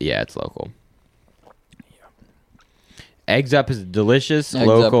 Eggs, yeah, it's local. Eggs Up is delicious,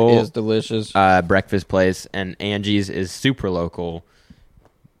 local. Eggs Up is delicious. Breakfast place, and Angie's is super local.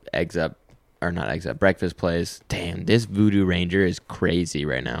 Eggs Up, or not Eggs Up, breakfast place. Damn, this Voodoo Ranger is crazy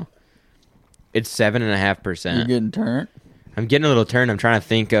right now. It's 7.5%. You're getting turned? I'm getting a little turned. I'm trying to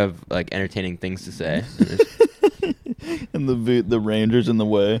think of like entertaining things to say. And the Ranger's in the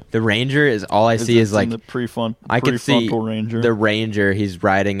way. The Ranger is all I see is like the I can see Ranger. The Ranger. He's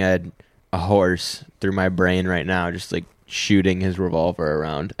riding a horse through my brain right now, just like shooting his revolver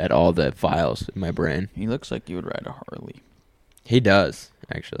around at all the files in my brain. He looks like you would ride a Harley. He does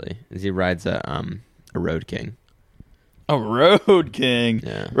actually. He rides a Road King. A Road King,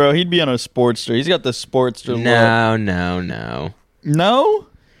 yeah. Bro. He'd be on a Sportster. He's got the Sportster look.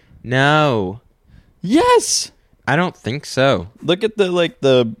 No. Yes. I don't think so. Look at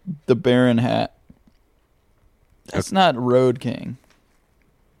the Baron hat. That's not Road King.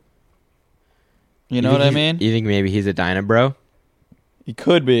 You know what I mean? You think maybe he's a Dyna Bro? He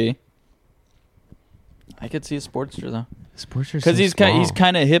could be. I could see a Sportster though. Sportster because he's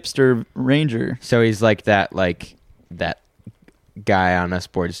kind of hipster Ranger. So he's like that guy on a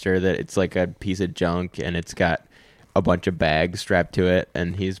Sportster that it's like a piece of junk and it's got a bunch of bags strapped to it,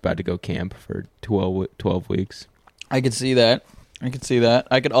 and he's about to go camp for 12 weeks. I could see that. I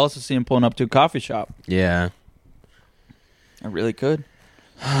could also see him pulling up to a coffee shop. Yeah. I really could.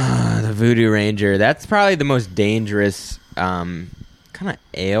 The Voodoo Ranger. That's probably the most dangerous kind of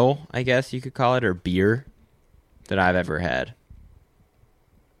ale, I guess you could call it, or beer that I've ever had.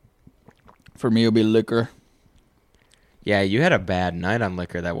 For me, it'll be liquor. Yeah, you had a bad night on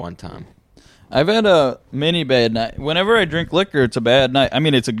liquor that one time. I've had a mini bad night. Whenever I drink liquor, it's a bad night. I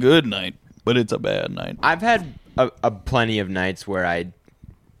mean, it's a good night, but it's a bad night. I've had a plenty of nights where I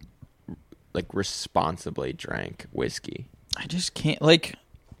like responsibly drank whiskey. I just can't it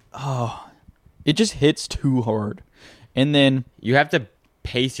just hits too hard. And then you have to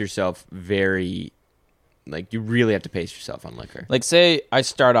pace yourself you really have to pace yourself on liquor. Like, say I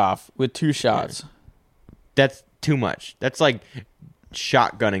start off with 2 shots. Yeah. That's too much. That's like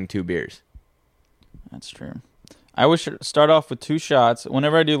shotgunning 2 beers. That's true. I would start off with 2 shots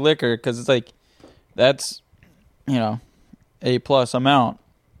whenever I do liquor, because it's like, that's, a plus amount.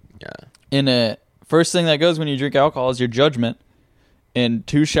 Yeah. And first thing that goes when you drink alcohol is your judgment. And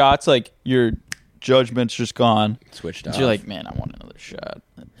 2 shots, like, your judgment's just gone. Switched off. You're like, man, I want another shot.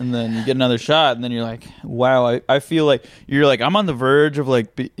 And then you get another shot, and then you're like, wow, I feel like, you're like, I'm on the verge of,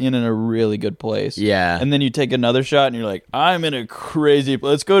 like, being in a really good place. Yeah. And then you take another shot, and you're like, I'm in a crazy place.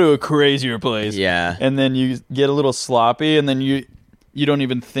 Let's go to a crazier place. Yeah. And then you get a little sloppy, and then you don't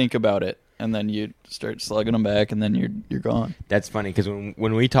even think about it. And then you start slugging them back, and then you're gone. That's funny, because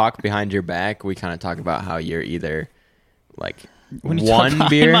when we talk behind your back, we kind of talk about how you're either, like, when you one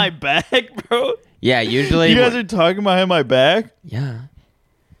talk beer. behind my back, bro? Yeah, usually. You guys are talking behind my back? Yeah.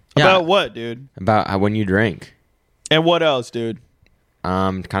 About what, dude? About when you drink. And what else, dude?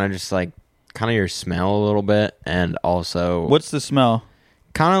 Kind of just like, kind of your smell a little bit, and also. What's the smell?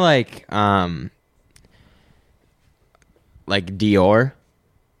 Kind of like Dior.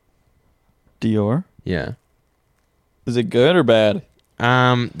 Dior? Yeah. Is it good or bad?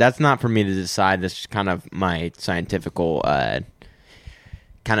 That's not for me to decide. That's just kind of my scientifical kind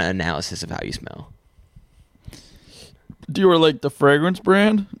of analysis of how you smell. Dior, like the fragrance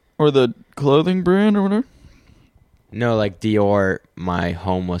brand or the clothing brand or whatever? No, like Dior, my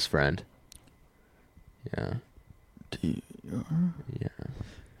homeless friend. Yeah. Dior? Yeah.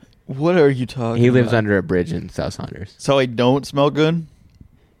 What are you talking about? He lives under a bridge in South Saunders. So I don't smell good?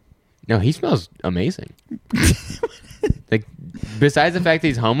 No, he smells amazing. Like, besides the fact that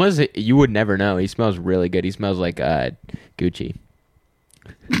he's homeless, you would never know. He smells really good. He smells like Gucci.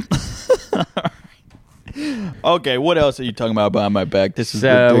 Okay, what else are you talking about behind my back? This is so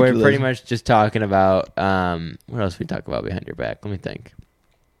ridiculous. We're pretty much just talking about what else we talk about behind your back. Let me think.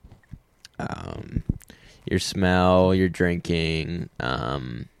 Your smell, your drinking,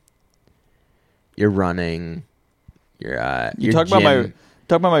 your running, your talk gym.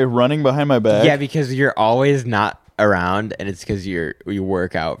 about my running behind my back. Yeah, because you're always not around, and it's because you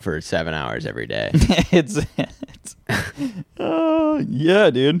work out for 7 hours every day. it's yeah,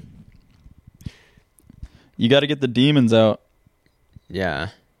 dude. You got to get the demons out. Yeah.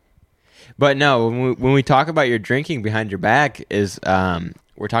 But no, when we talk about your drinking behind your back is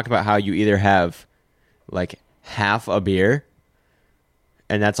we're talking about how you either have like half a beer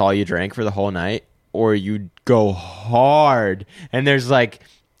and that's all you drank for the whole night, or you go hard and there's like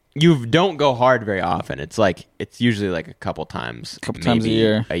you don't go hard very often. It's like it's usually like a couple times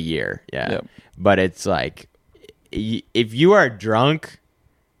a year. Yeah. Yep. But it's like if you are drunk,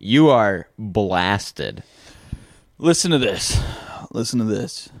 you are blasted. Listen to this.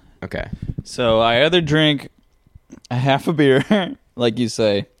 Okay. So I either drink a half a beer, like you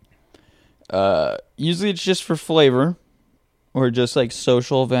say. Usually it's just for flavor or just like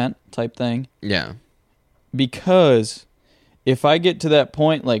social event type thing. Yeah. Because if I get to that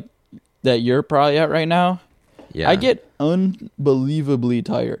point like that you're probably at right now, yeah, I get unbelievably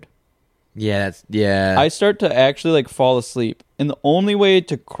tired. Yeah, I start to actually like fall asleep. And the only way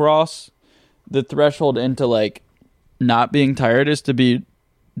to cross the threshold into like not being tired is to be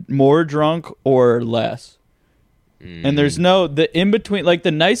more drunk or less. And there's no the in between, like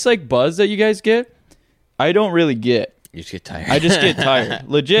the nice like buzz that you guys get, I don't really get. You just get tired. I just get tired.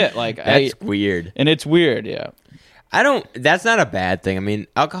 Legit. Like that's weird. And it's weird, yeah. That's not a bad thing. I mean,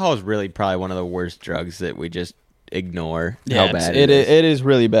 alcohol is really probably one of the worst drugs that we just ignore. Yeah, how bad it is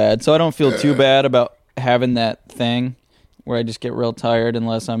really bad. So I don't feel too bad about having that thing where I just get real tired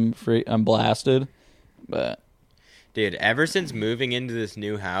unless I'm blasted. But dude, ever since moving into this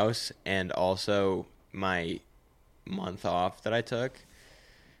new house and also my month off that I took,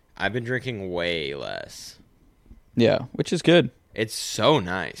 I've been drinking way less. Yeah, which is good. It's so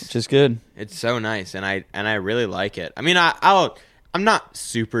nice. Which is good. It's so nice, and I really like it. I mean, I'm not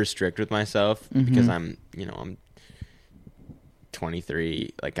super strict with myself because I'm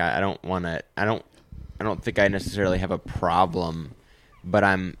 23. Like I don't think I necessarily have a problem, but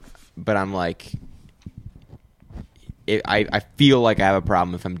I'm like, I feel like I have a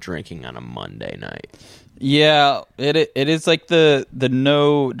problem if I'm drinking on a Monday night. Yeah, it is like the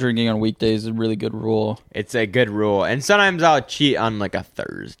no drinking on weekdays is a really good rule. It's a good rule, and sometimes I'll cheat on like a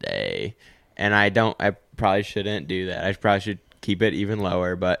Thursday, and I probably shouldn't do that. I probably should keep it even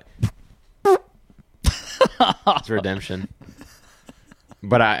lower, but it's redemption.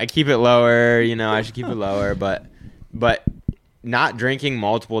 But I keep it lower, I should keep it lower, but not drinking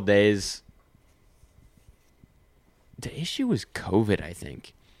multiple days. The issue was COVID, I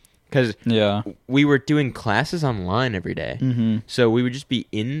think. Because we were doing classes online every day. Mm-hmm. So we would just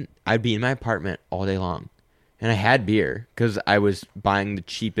I'd be in my apartment all day long. And I had beer because I was buying the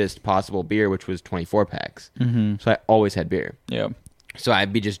cheapest possible beer, which was 24 packs. Mm-hmm. So I always had beer. Yeah. So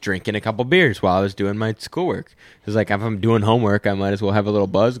I'd be just drinking a couple beers while I was doing my schoolwork. Because like if I'm doing homework, I might as well have a little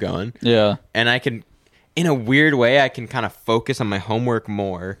buzz going. Yeah. And I can, in a weird way, I can kind of focus on my homework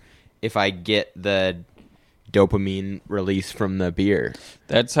more if I get the dopamine release from the beer.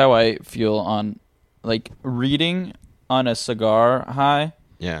 That's how I feel on like reading on a cigar high.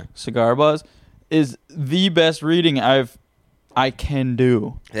 Yeah. Cigar buzz is the best reading I can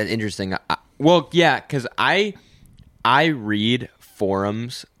do. That's interesting. Well, yeah, because I read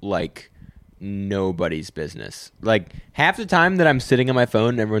forums like nobody's business. Like half the time that I'm sitting on my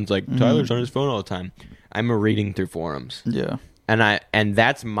phone, everyone's like, Tyler's on his phone all the time. I'm reading through forums. Yeah. And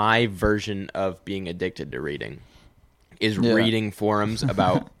that's my version of being addicted to reading, is reading forums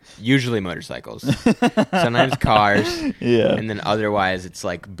about usually motorcycles, sometimes cars, and then otherwise it's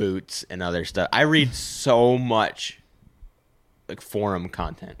like boots and other stuff. I read so much like forum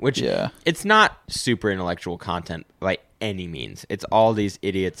content, which it's not super intellectual content by any means. It's all these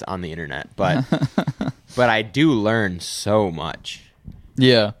idiots on the internet, but I do learn so much.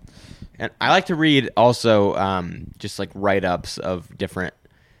 Yeah. And I like to read also just like write-ups of different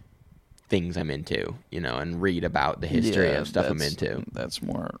things I'm into, and read about the history of stuff I'm into. That's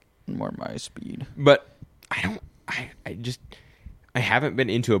more my speed. But I haven't been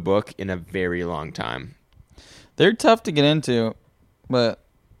into a book in a very long time. They're tough to get into, but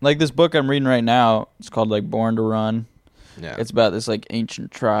like this book I'm reading right now, it's called like Born to Run. Yeah. It's about this like ancient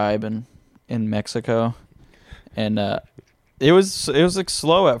tribe in Mexico. And it was like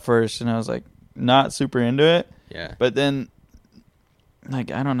slow at first, and I was like not super into it. Yeah. But then,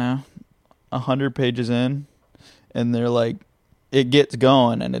 like I don't know, 100 pages in, and they're like, it gets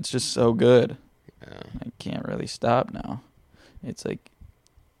going, and it's just so good. Yeah. I can't really stop now. It's like,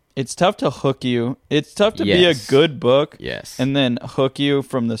 it's tough to hook you. It's tough to be a good book. Yes. And then hook you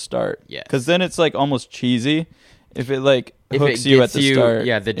from the start. Yes. Because then it's like almost cheesy. If it like hooks you at the start.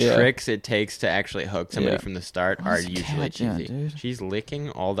 Yeah, the tricks it takes to actually hook somebody from the start are usually cheesy. Dude? She's licking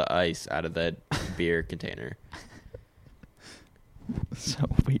all the ice out of the beer container. So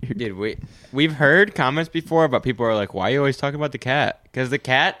weird. Dude, we've heard comments before about people are like, why are you always talking about the cat? Because the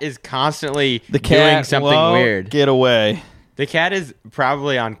cat is constantly doing something weird. Get away. The cat is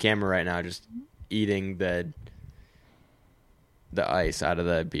probably on camera right now just eating the ice out of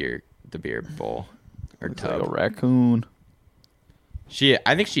the beer bowl. Or tub. Like a raccoon.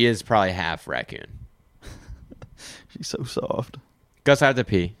 I think she is probably half raccoon. She's so soft. Gus, I have to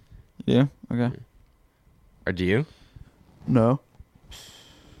pee. Yeah? Okay. Or do you? No.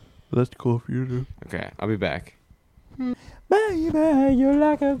 That's cool for you to. Okay, I'll be back. Baby, you're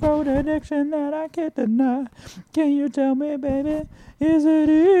like a road addiction that I can't deny. Can you tell me, baby, is it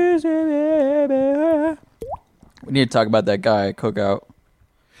easy, baby? We need to talk about that guy at Cookout.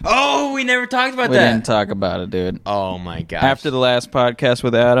 Oh, we never talked about that. We didn't talk about it, dude. Oh, my gosh. After the last podcast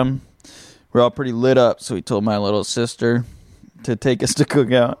with Adam, we're all pretty lit up, so he told my little sister to take us to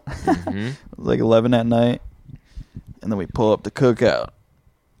Cookout. Mm-hmm. It was like 11 at night, and then we pull up to Cookout.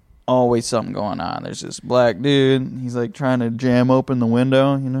 Always something going on. There's this black dude. He's like trying to jam open the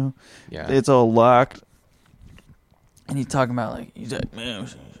window, Yeah. It's all locked. And he's talking about he's like, man,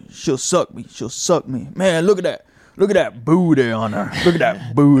 she'll suck me. She'll suck me. Man, look at that. Look at that booty on her. Look at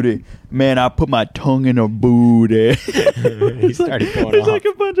that booty. Man, I put my tongue in her booty. He started going There's off. like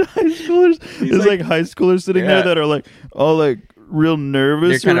a bunch of high schoolers. There's like high schoolers sitting there that are like all like real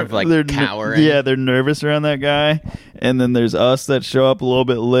nervous. They're kind of like cowering. Yeah, they're nervous around that guy. And then there's us that show up a little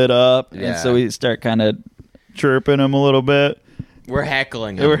bit lit up. Yeah. And so we start kind of chirping him a little bit. We're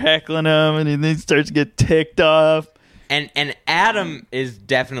heckling him. And he starts to get ticked off. And Adam is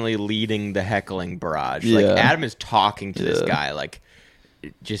definitely leading the heckling barrage. Like Adam is talking to this guy, like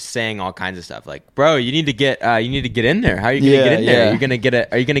just saying all kinds of stuff. Like, bro, you need to get in there. How are you gonna get in there? Are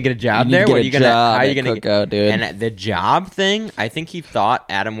you gonna get a job there? How are you gonna Cookout, dude? And the job thing, I think he thought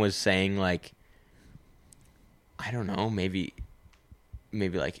Adam was saying like, I don't know, maybe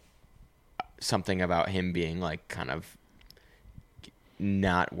like something about him being like kind of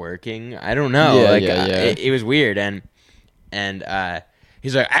not working. I don't know. It was weird, and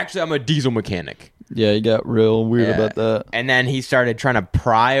he's like, actually, I'm a diesel mechanic. Yeah, he got real weird about that. And then he started trying to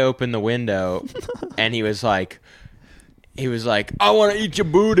pry open the window, and he was like, I want to eat your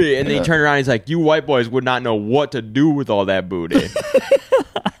booty. And then he turned around, and he's like, you white boys would not know what to do with all that booty.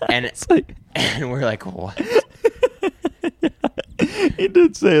 And it's like, and we're like, what? He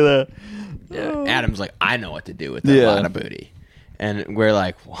did say that. Yeah. Adam's like, I know what to do with a lot of booty. And we're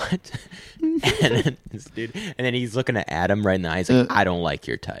like, what? And then he's looking at Adam right now. He's like, I don't like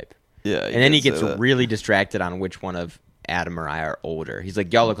your type. Yeah. And then he gets really distracted on which one of Adam or I are older. He's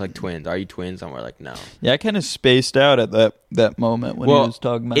like, y'all look like twins. Are you twins? And we're like, no. Yeah, I kind of spaced out at that moment when he was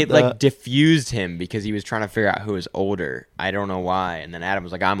talking about it. That. Like diffused him because he was trying to figure out who was older. I don't know why. And then Adam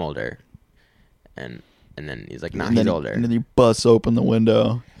was like, I'm older. And then he's like, nah, he's older. And then he busts open the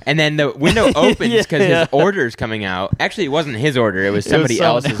window. And then the window opens because his order's coming out. Actually, it wasn't his order. It was somebody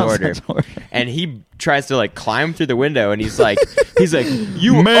else's order. And he tries to like climb through the window, and he's like,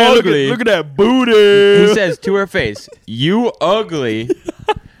 you Man, ugly. Look at that booty. He says to her face, you ugly,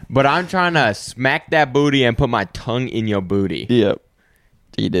 but I'm trying to smack that booty and put my tongue in your booty. Yep.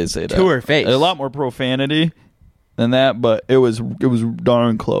 He did say that. To her face. A lot more profanity than that, but it was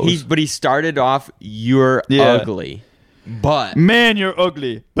darn close. But he started off, you're ugly. But man, you're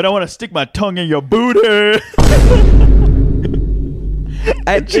ugly, but I want to stick my tongue in your booty.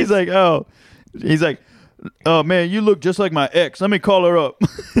 And she's like, oh. He's like, oh man, you look just like my ex. Let me call her up.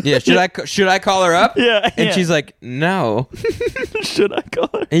 Yeah, should I call her up? Yeah. And she's like, no. Should I call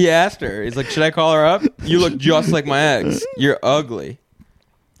her? He asked her. He's like, should I call her up? You look just like my ex. You're ugly.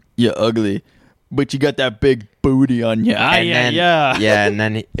 You're ugly, but you got that big booty on you. Yeah.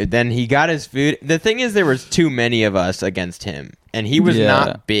 And then he got his food. The thing is, there was too many of us against him, and he was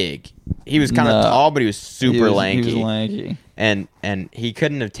not big. He was kind of tall, but he was super lanky. He was lanky. And he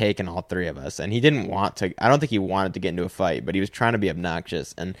couldn't have taken all three of us, and he didn't want to. I don't think he wanted to get into a fight, but he was trying to be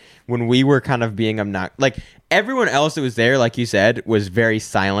obnoxious. And when we were kind of being obnoxious, like everyone else that was there, like you said, was very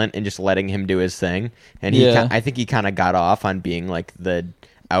silent and just letting him do his thing. And I think he kind of got off on being like the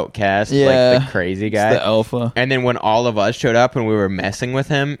outcast, like the crazy guy, the alpha. And then when all of us showed up and we were messing with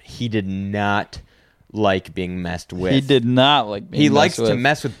him, he did not like being messed with. He did not like being He messed likes with. to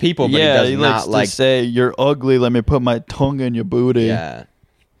mess with people, but he does not like to say, you're ugly, let me put my tongue in your booty. Yeah.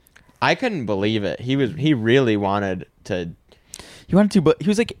 I couldn't believe it. He really wanted to. He wanted to, but he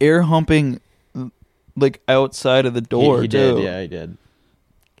was like air humping like outside of the door. He did, yeah, he did.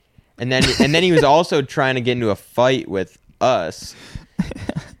 And then he was also trying to get into a fight with us.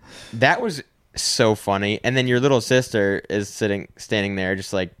 That was so funny. And then your little sister is standing there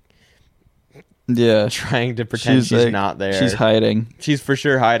just like trying to pretend she's like, not there. She's hiding. She's for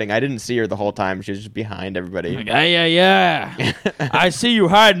sure hiding. I didn't see her the whole time. She was just behind everybody. Like, yeah. I see you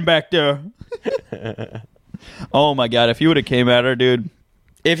hiding back there. Oh my god, if he would have came at her, dude.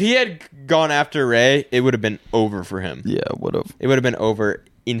 If he had gone after Ray, it would have been over for him. Yeah, it would have. It would have been over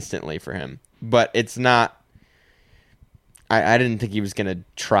instantly for him. But it's not. I didn't think he was going to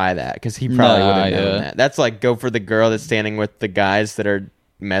try that because he probably would have known that. That's like go for the girl that's standing with the guys that are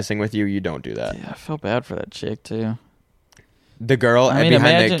messing with you. You don't do that. Yeah, I felt bad for that chick too. The girl behind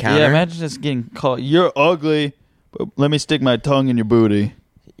the counter? Yeah, imagine just getting called, you're ugly, but let me stick my tongue in your booty.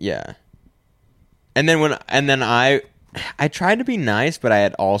 Yeah. And then I tried to be nice, but I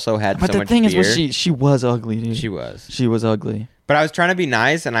had also had so much beer. But the thing is, she was ugly, dude. She was. She was ugly. But I was trying to be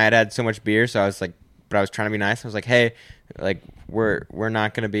nice, and I had so much beer, so I was like, but I was trying to be nice. I was like, hey, like we're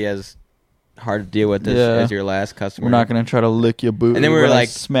not going to be as hard to deal with as your last customer. We're not going to try to lick your booty. And then we were like,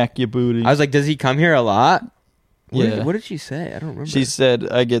 smack your booty. I was like, does he come here a lot? What did she say? I don't remember. She said,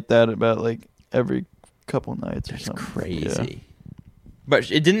 I get that about like every couple nights or something. Crazy. Yeah.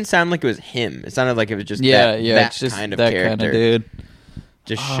 But it didn't sound like it was him. It sounded like it was just that just kind of that character. Kind of dude.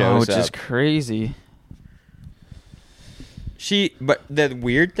 Just shows up. Which is crazy. But the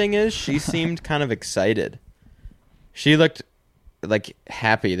weird thing is, she seemed kind of excited. She looked like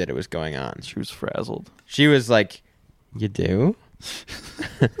happy that it was going on. She was frazzled. She was like, "You do?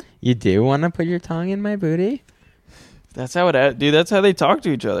 You do want to put your tongue in my booty?" That's how dude. That's how they talk to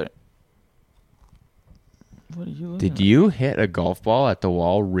each other. What are you looking Did you hit a golf ball at the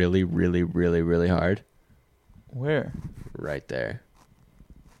wall really, really, really, really hard? Where? Right there.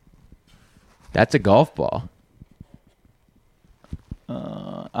 That's a golf ball.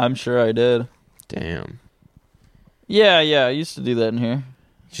 I'm sure I did. Damn. Yeah, I used to do that in here.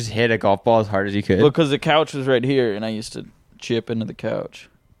 Just hit a golf ball as hard as you could? Well, because the couch was right here, and I used to chip into the couch.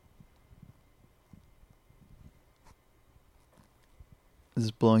 Is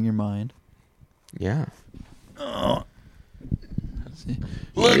this blowing your mind? Yeah. Oh.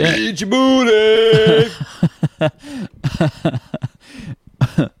 Let me eat your booty.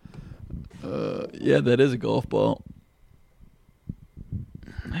 Yeah, that is a golf ball.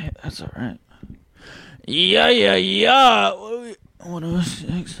 Hey, that's all right. Yeah.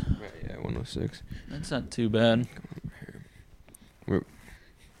 106. Right, yeah, 106. That's not too bad.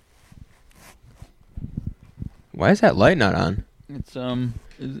 Why is that light not on? It's why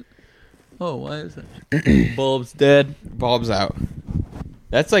is that? Bulb's dead. Bulb's out.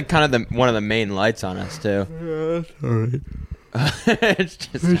 That's like kind of one of the main lights on us too. Yeah, that's all right. It's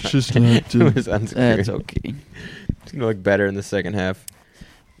just not. It was unscrewed. That's okay. It's gonna look better in the second half.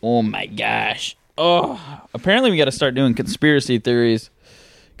 Oh my gosh. Oh, apparently we got to start doing conspiracy theories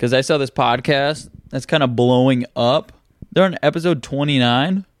because I saw this podcast that's kind of blowing up. They're on episode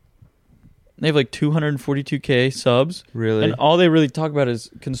 29. They have like 242K subs. Really? And all they really talk about is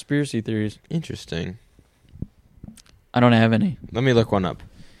conspiracy theories. Interesting. I don't have any. Let me look one up.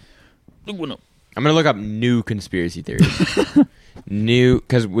 Look one up. I'm gonna look up new conspiracy theories. New,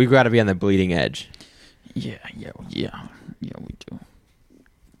 because we've got to be on the bleeding edge. Yeah, we do.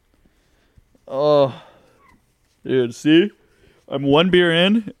 Oh, dude, see? I'm one beer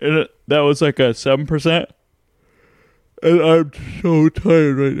in, and that was like a 7%. And I'm so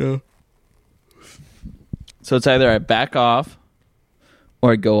tired right now. So it's either I back off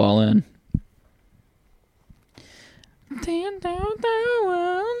or I go all in. I'm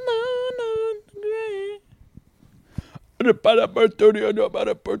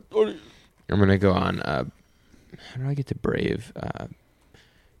gonna go on. How do I get to Brave?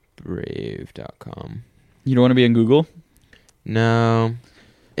 Brave.com. You don't want to be in Google? No,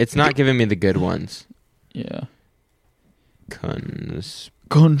 it's not giving me the good ones. Yeah.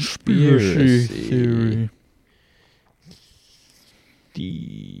 Conspiracy theory.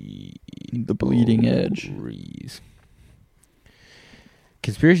 The bleeding edge.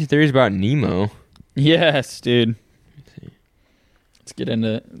 Conspiracy theories about Nemo. Yes, dude. Let's get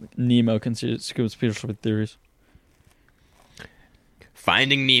into Nemo conspiracy theories.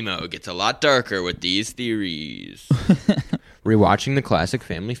 Finding Nemo gets a lot darker with these theories. Rewatching the classic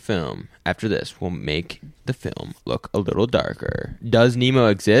family film after this will make the film look a little darker. Does Nemo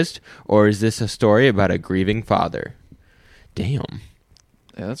exist, or is this a story about a grieving father? Damn.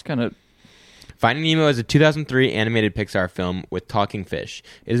 Yeah, that's kind of... Finding Nemo is a 2003 animated Pixar film with talking fish.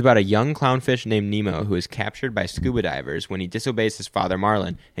 It is about a young clownfish named Nemo who is captured by scuba divers when he disobeys his father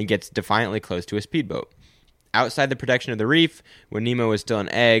Marlin and gets defiantly close to a speedboat. Outside the protection of the reef, when Nemo was still an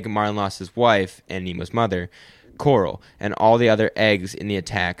egg, Marlin lost his wife and Nemo's mother, Coral, and all the other eggs in the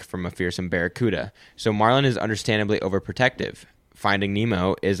attack from a fearsome barracuda. So Marlin is understandably overprotective. Finding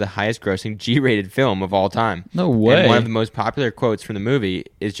Nemo is the highest-grossing G-rated film of all time. No way. And one of the most popular quotes from the movie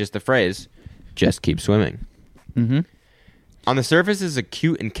is just the phrase, "Just keep swimming." Mm-hmm. On the surface, it's a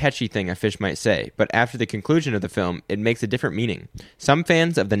cute and catchy thing a fish might say, but after the conclusion of the film, it makes a different meaning. Some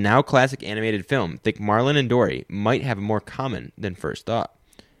fans of the now classic animated film think Marlin and Dory might have more common than first thought,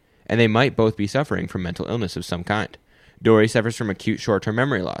 and they might both be suffering from mental illness of some kind. Dory suffers from acute short-term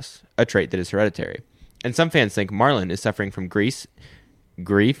memory loss, a trait that is hereditary. And some fans think Marlin is suffering from grief,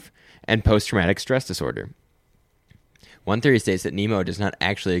 and post-traumatic stress disorder. One theory states that Nemo does not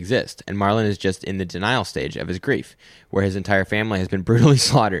actually exist, and Marlin is just in the denial stage of his grief, where his entire family has been brutally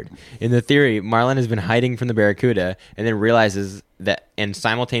slaughtered. In the theory, Marlin has been hiding from the barracuda and then realizes that and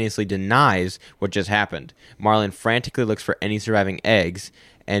simultaneously denies what just happened. Marlin frantically looks for any surviving eggs,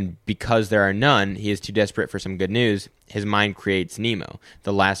 and because there are none, he is too desperate for some good news. His mind creates Nemo,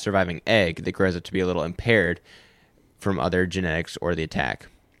 the last surviving egg that grows up to be a little impaired from other genetics or the attack.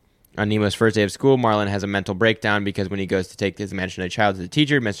 On Nemo's first day of school, Marlin has a mental breakdown because when he goes to take his imaginary child to the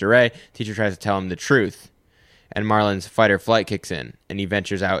teacher, Mr. Ray, the teacher tries to tell him the truth. And Marlin's fight or flight kicks in, and he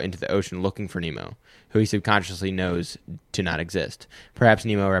ventures out into the ocean looking for Nemo, who he subconsciously knows to not exist. Perhaps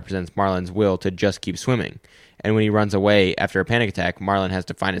Nemo represents Marlin's will to just keep swimming. And when he runs away after a panic attack, Marlin has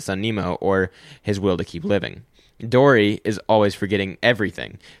to find his son Nemo or his will to keep living. Dory is always forgetting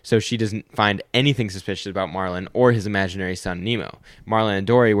everything, so she doesn't find anything suspicious about Marlin or his imaginary son Nemo. Marlin and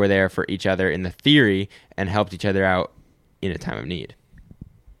Dory were there for each other in the theory and helped each other out in a time of need.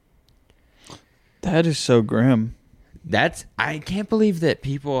 That is so grim. I can't believe that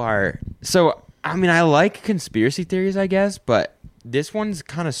people are... So, I mean, I like conspiracy theories, I guess, but this one's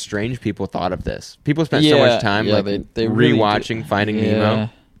kind of strange people thought of this. People spent so much time they rewatching really Finding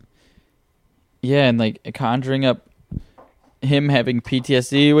Nemo. Yeah, and like conjuring up him having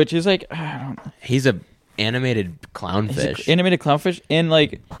PTSD, which is like, I don't know. He's a animated clownfish. Animated clownfish. And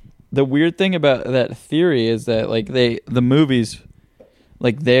like the weird thing about that theory is that like the movies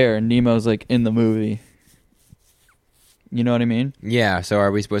like there, Nemo's like in the movie. You know what I mean? Yeah, so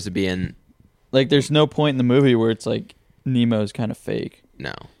are we supposed to be in... Like, there's no point in the movie where it's like Nemo's kind of fake.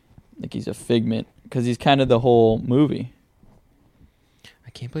 No. Like, he's a figment. Because he's kind of the whole movie. I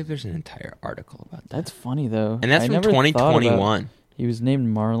can't believe there's an entire article about that. That's funny, though. And that's from 2021. He was named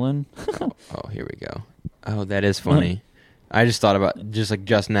Marlin. Oh, here we go. Oh, that is funny. I just thought about,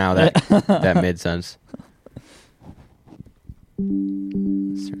 just now, that made sense.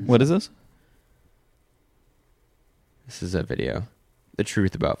 What is this? This is a video. The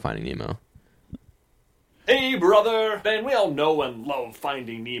truth about Finding Nemo. Hey, brother! Ben, we all know and love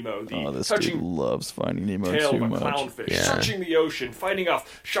Finding Nemo. This dude loves Finding Nemo tale too of a much. clownfish Yeah. searching the ocean, fighting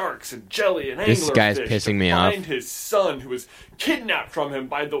off sharks and jelly and anglerfish. This guy's pissing me off. To find his son, who was kidnapped from him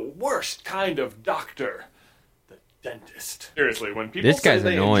by the worst kind of doctor, the dentist. Seriously, when people This guy's say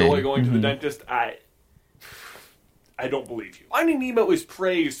they annoying. enjoy going to the dentist, I don't believe you. Finding Nemo is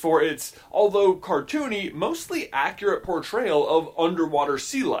praised for its, although cartoony, mostly accurate portrayal of underwater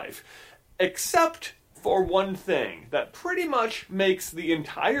sea life. Except for one thing that pretty much makes the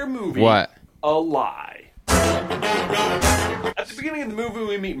entire movie What? a lie. At the beginning of the movie,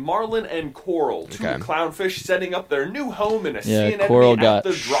 we meet Marlin and Coral, two Okay. clownfish setting up their new home in a sea anemone Coral at got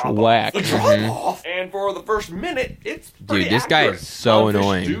the drop-off. schwacked. The drop-off. And for the first minute, it's pretty Dude, this guy accurate. is so Clownfish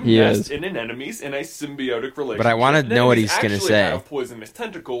annoying. do He nest is. in anemones in a symbiotic relationship. But I wanna know what he's gonna Anemones say. actually have poisonous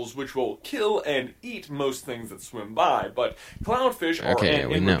tentacles, which will kill and eat most things that swim by. But clownfish are, Okay, and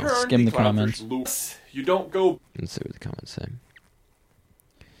we in know. return, Skim the clownfish comments. lose. You don't go Let's see what the comments say.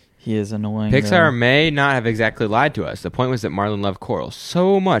 He is annoying. Pixar though. may not have exactly lied to us. The point was that Marlin loved Coral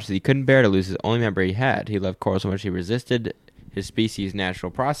so much that he couldn't bear to lose his only member he had. He loved Coral so much he resisted his species'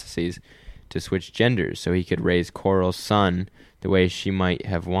 natural processes to switch genders so he could raise Coral's son the way she might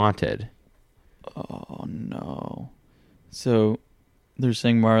have wanted. Oh, no. So, they're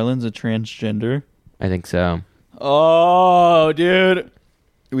saying Marlin's a transgender? I think so. Oh, dude.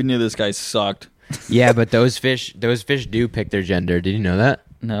 We knew this guy sucked. Yeah, but those fish do pick their gender. Did you know that?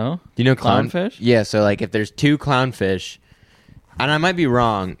 No? Do you know Clownfish? Yeah, so like if there's two clownfish, and I might be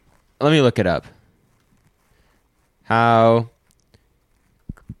wrong. Let me look it up. How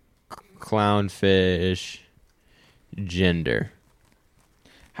clownfish gender.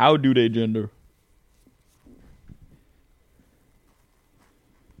 How do they gender?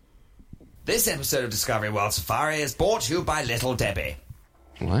 This episode of Discovery World Safari is brought to you by Little Debbie.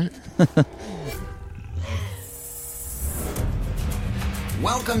 What?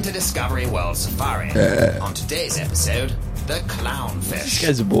 Welcome to Discovery World Safari. On today's episode, the This clownfish.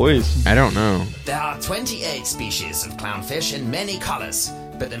 guy's voice. I don't know. There are 28 species of clownfish in many colors,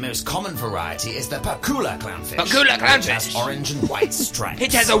 but the most common variety is the Pakula clownfish. Pakula clownfish. Which has orange and white stripes.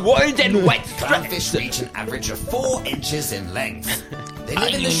 It has a white and white Clownfish reach an average of 4 inches in length. They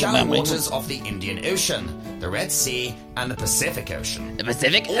live in the shallow waters of the Indian Ocean, the Red Sea, and the Pacific Ocean. The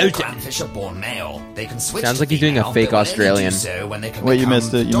Pacific All Ocean. clownfish are born male. They can switch Sounds to like he's doing a female, fake but will only Australian. do so when they can Wait, you become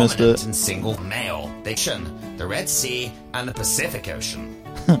missed it, you missed dominant it. and single male. They the Red Sea, and the Pacific Ocean.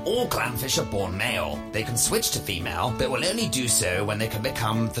 All clownfish are born male. They can switch to female, but will only do so when they can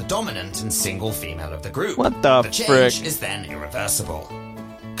become the dominant and single female of the group. What the change frick? is then irreversible.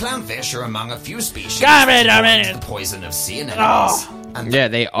 Clownfish are among a few species God, that damn it. develop the poison of sea anemones. And Yeah,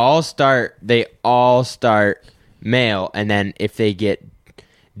 they all start male, and then if they get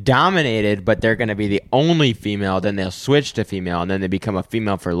dominated, but they're going to be the only female, then they'll switch to female, and then they become a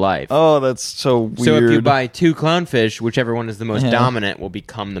female for life. Oh, that's so weird. So if you buy two clownfish, whichever one is the most Yeah. dominant will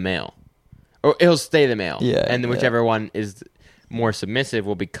become the male. Or he'll stay the male. Yeah, And yeah. whichever one is more submissive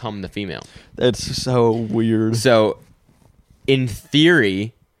will become the female. That's so weird. So, in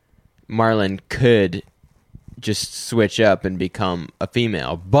theory, Marlin could just switch up and become a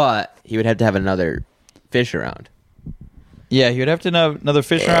female, but he would have to have another fish around. Yeah, he would have to have another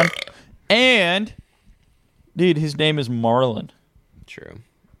fish around. And, dude, his name is Marlin. True.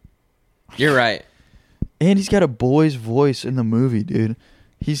 You're right. And he's got a boy's voice in the movie, dude.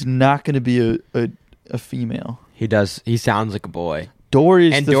 He's not going to be a female. He does. He sounds like a boy.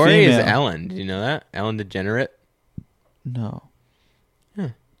 Dory's And the Dory female. is Ellen. Did you know that? Ellen DeGenerate. No.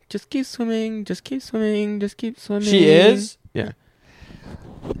 Just keep swimming. Just keep swimming. Just keep swimming. She is? Yeah.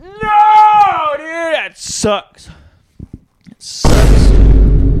 No, dude, that sucks. It sucks.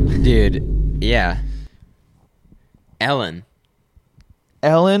 Dude. Yeah. Ellen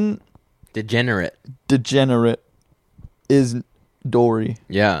Ellen DeGenerate. DeGenerate is Dory.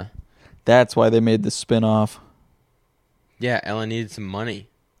 Yeah. That's why they made the spin-off. Yeah. Ellen needed some money.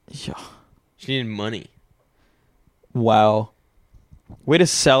 Yeah. She needed money. Wow. Way to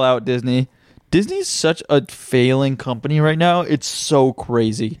sell out Disney. Disney's such a failing company right now. It's so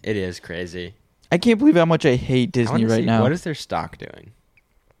crazy. It is crazy. I can't believe how much I hate Disney right now. What is their stock doing?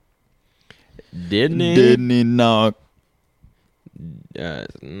 Disney? Disney knock.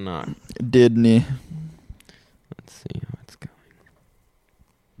 Not. Disney. Let's see how it's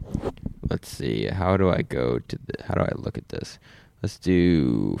going. Let's see. How do I look at this? Let's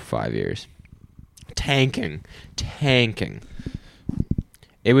do 5 years. Tanking.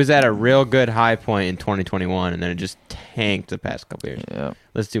 It was at a real good high point in 2021, and then it just tanked the past couple years. Yeah.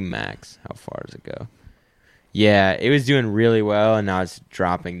 Let's do max. How far does it go? Yeah, it was doing really well, and now it's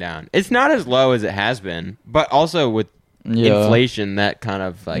dropping down. It's not as low as it has been, but also with inflation, that kind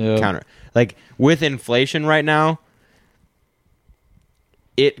of counter. Like with inflation right now,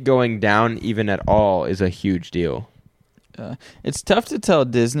 it going down even at all is a huge deal. It's tough to tell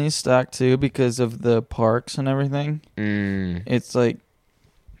Disney's stock too because of the parks and everything. It's like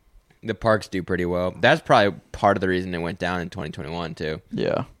the parks do pretty well. That's probably part of the reason it went down in 2021 too.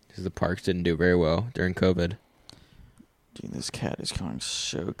 Yeah, because the parks didn't do very well during COVID. Dude, this cat is going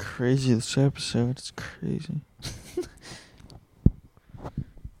so crazy this episode. It's crazy.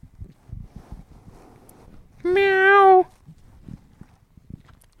 Meow.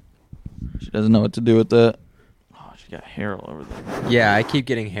 She doesn't know what to do with that. Oh, she got hair all over there. Yeah, I keep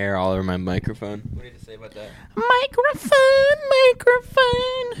getting hair all over my microphone. What do you have to say about that? Microphone.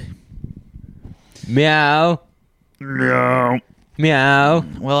 Meow. No. Meow.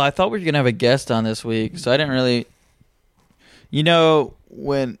 Well, I thought we were going to have a guest on this week, so I didn't really... You know,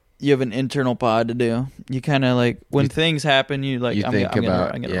 when you have an internal pod to do, you kind of like... When things happen, I'm going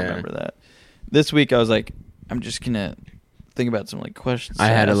to remember that. This week, I was like, I'm just going to think about some like questions. I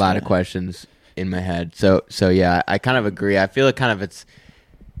had a lot of questions in my head. So yeah, I kind of agree. I feel like kind of it's...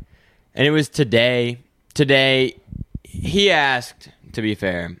 And it was today. Today, he asked, to be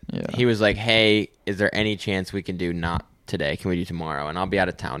fair, he was like, hey, is there any chance we can do not today? Can we do tomorrow? And I'll be out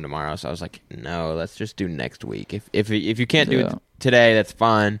of town tomorrow. So I was like, no, let's just do next week. If you can't do it today, that's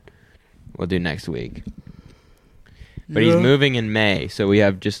fine. We'll do next week. But he's moving in May, so we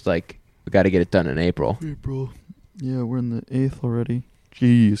have just like, we got to get it done in April. Yeah, we're in the 8th already.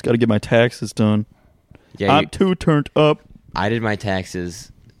 Jeez, got to get my taxes done. Yeah, I'm too turned up. I did my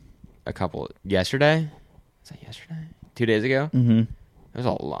taxes yesterday? Is that yesterday? 2 days ago? Mm-hmm. That was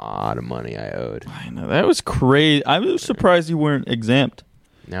a lot of money I owed. I know, that was crazy. I was surprised you weren't exempt.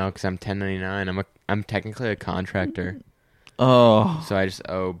 No, because I'm 1099. I'm technically a contractor. Oh. So I just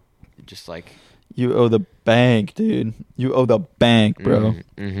owe, You owe the bank, dude. You owe the bank, bro.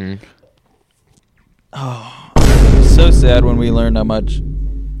 Mm-hmm. Oh. It was so sad when we learned how much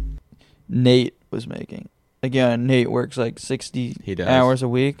Nate was making. Again, Nate works like 60 hours a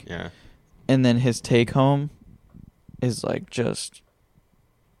week. Yeah. And then his take home is like just...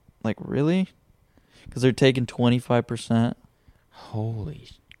 Like, really? Because they're taking 25%. Holy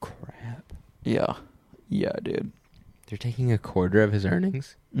crap. Yeah. Yeah, dude. They're taking a quarter of his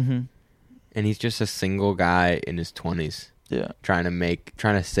earnings? Mm-hmm. And he's just a single guy in his 20s. Yeah. Trying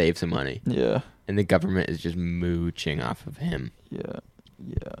to save some money. Yeah. And the government is just mooching off of him. Yeah.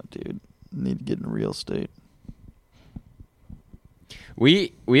 Yeah, dude. Need to get in real estate.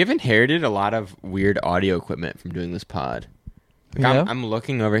 We have inherited a lot of weird audio equipment from doing this pod. Yeah. I'm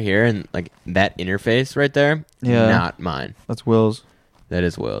looking over here, and like that interface right there, not mine. That's Will's. That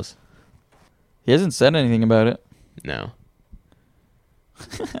is Will's. He hasn't said anything about it. No.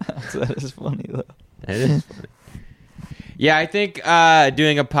 That is funny, though. It is funny. Yeah, I think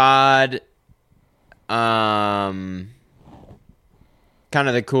doing a pod, kind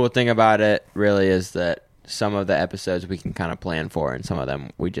of the cool thing about it really is that some of the episodes we can kind of plan for, and some of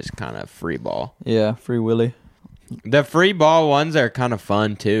them we just kind of free ball. Yeah, free Willy. The free ball ones are kind of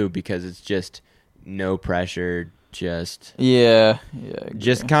fun too because it's just no pressure, just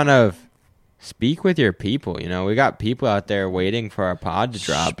just kind of speak with your people. You know, we got people out there waiting for our pod to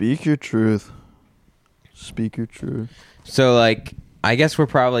drop. Speak your truth. Speak your truth. So, like, I guess we're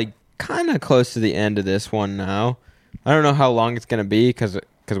probably kind of close to the end of this one now. I don't know how long it's going to be because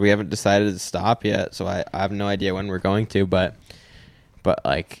we haven't decided to stop yet. So I have no idea when we're going to. But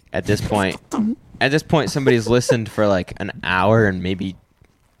like, at this point, somebody's listened for like an hour and maybe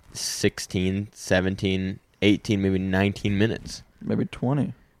 16, 17, 18, maybe 19 minutes. Maybe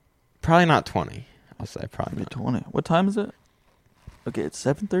 20. Probably not 20. I'll say probably maybe not. 20. What time is it? Okay, it's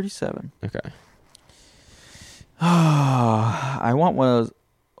 7:37. Okay. I want one of those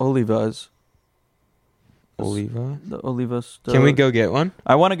Olivas. Oliva? The Oliva stuff. Can we go get one?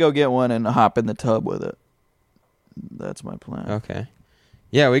 I want to go get one and hop in the tub with it. That's my plan. Okay.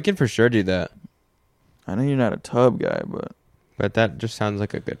 Yeah, we can for sure do that. I know you're not a tub guy, But that just sounds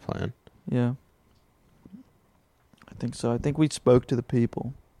like a good plan. Yeah. I think so. I think we spoke to the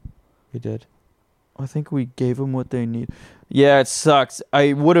people. We did. I think we gave them what they need. Yeah, it sucks.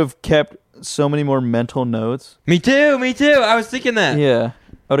 I would have kept so many more mental notes. Me too. I was thinking that. Yeah.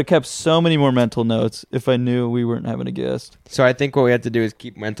 I would have kept so many more mental notes if I knew we weren't having a guest. So I think what we have to do is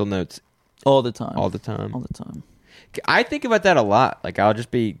keep mental notes. All the time. All the time. I think about that a lot. Like, I'll just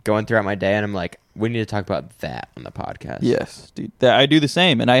be going throughout my day, and I'm like, we need to talk about that on the podcast. Yes, dude. I do the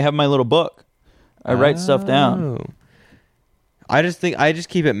same, and I have my little book. I write stuff down. I just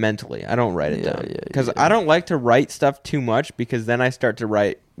keep it mentally. I don't write it down. Because I don't like to write stuff too much, because then I start to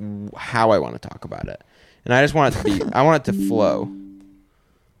write how I want to talk about it. And I just want it to be, I want it to flow.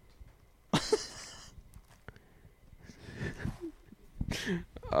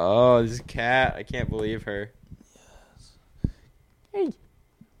 Oh, this cat. I can't believe her. Yes.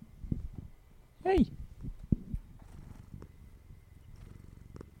 Hey.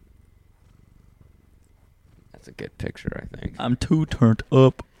 That's a good picture, I think. I'm too turned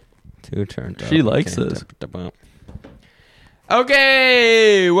up. She likes this.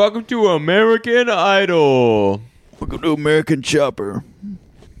 Okay, welcome to American Idol. Welcome to American Chopper.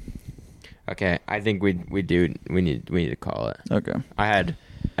 Okay, I think we need to call it. Okay. I had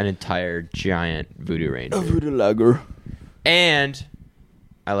an entire giant voodoo ranger. A voodoo lager. And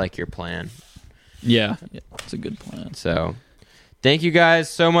I like your plan. Yeah, it's a good plan. So, thank you guys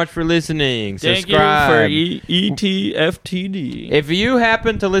so much for listening. Thank Subscribe. you for ETFTD. If you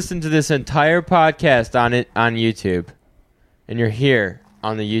happen to listen to this entire podcast on YouTube, and you're here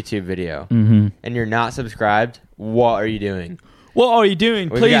on the YouTube video, and you're not subscribed, what are you doing? What are you doing?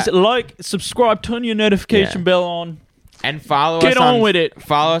 Please like, subscribe, turn your notification bell on. And follow us. Get on with it.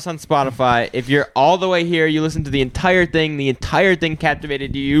 Follow us on Spotify. If you're all the way here, you listened to the entire thing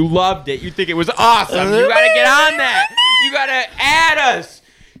captivated you. You loved it. You think it was awesome. You got to get on that. You got to add us.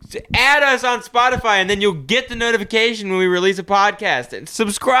 Add us on Spotify, and then you'll get the notification when we release a podcast. And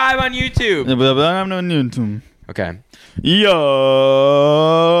subscribe on YouTube. I'm on YouTube. Okay.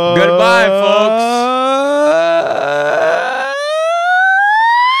 Yo. Goodbye, folks.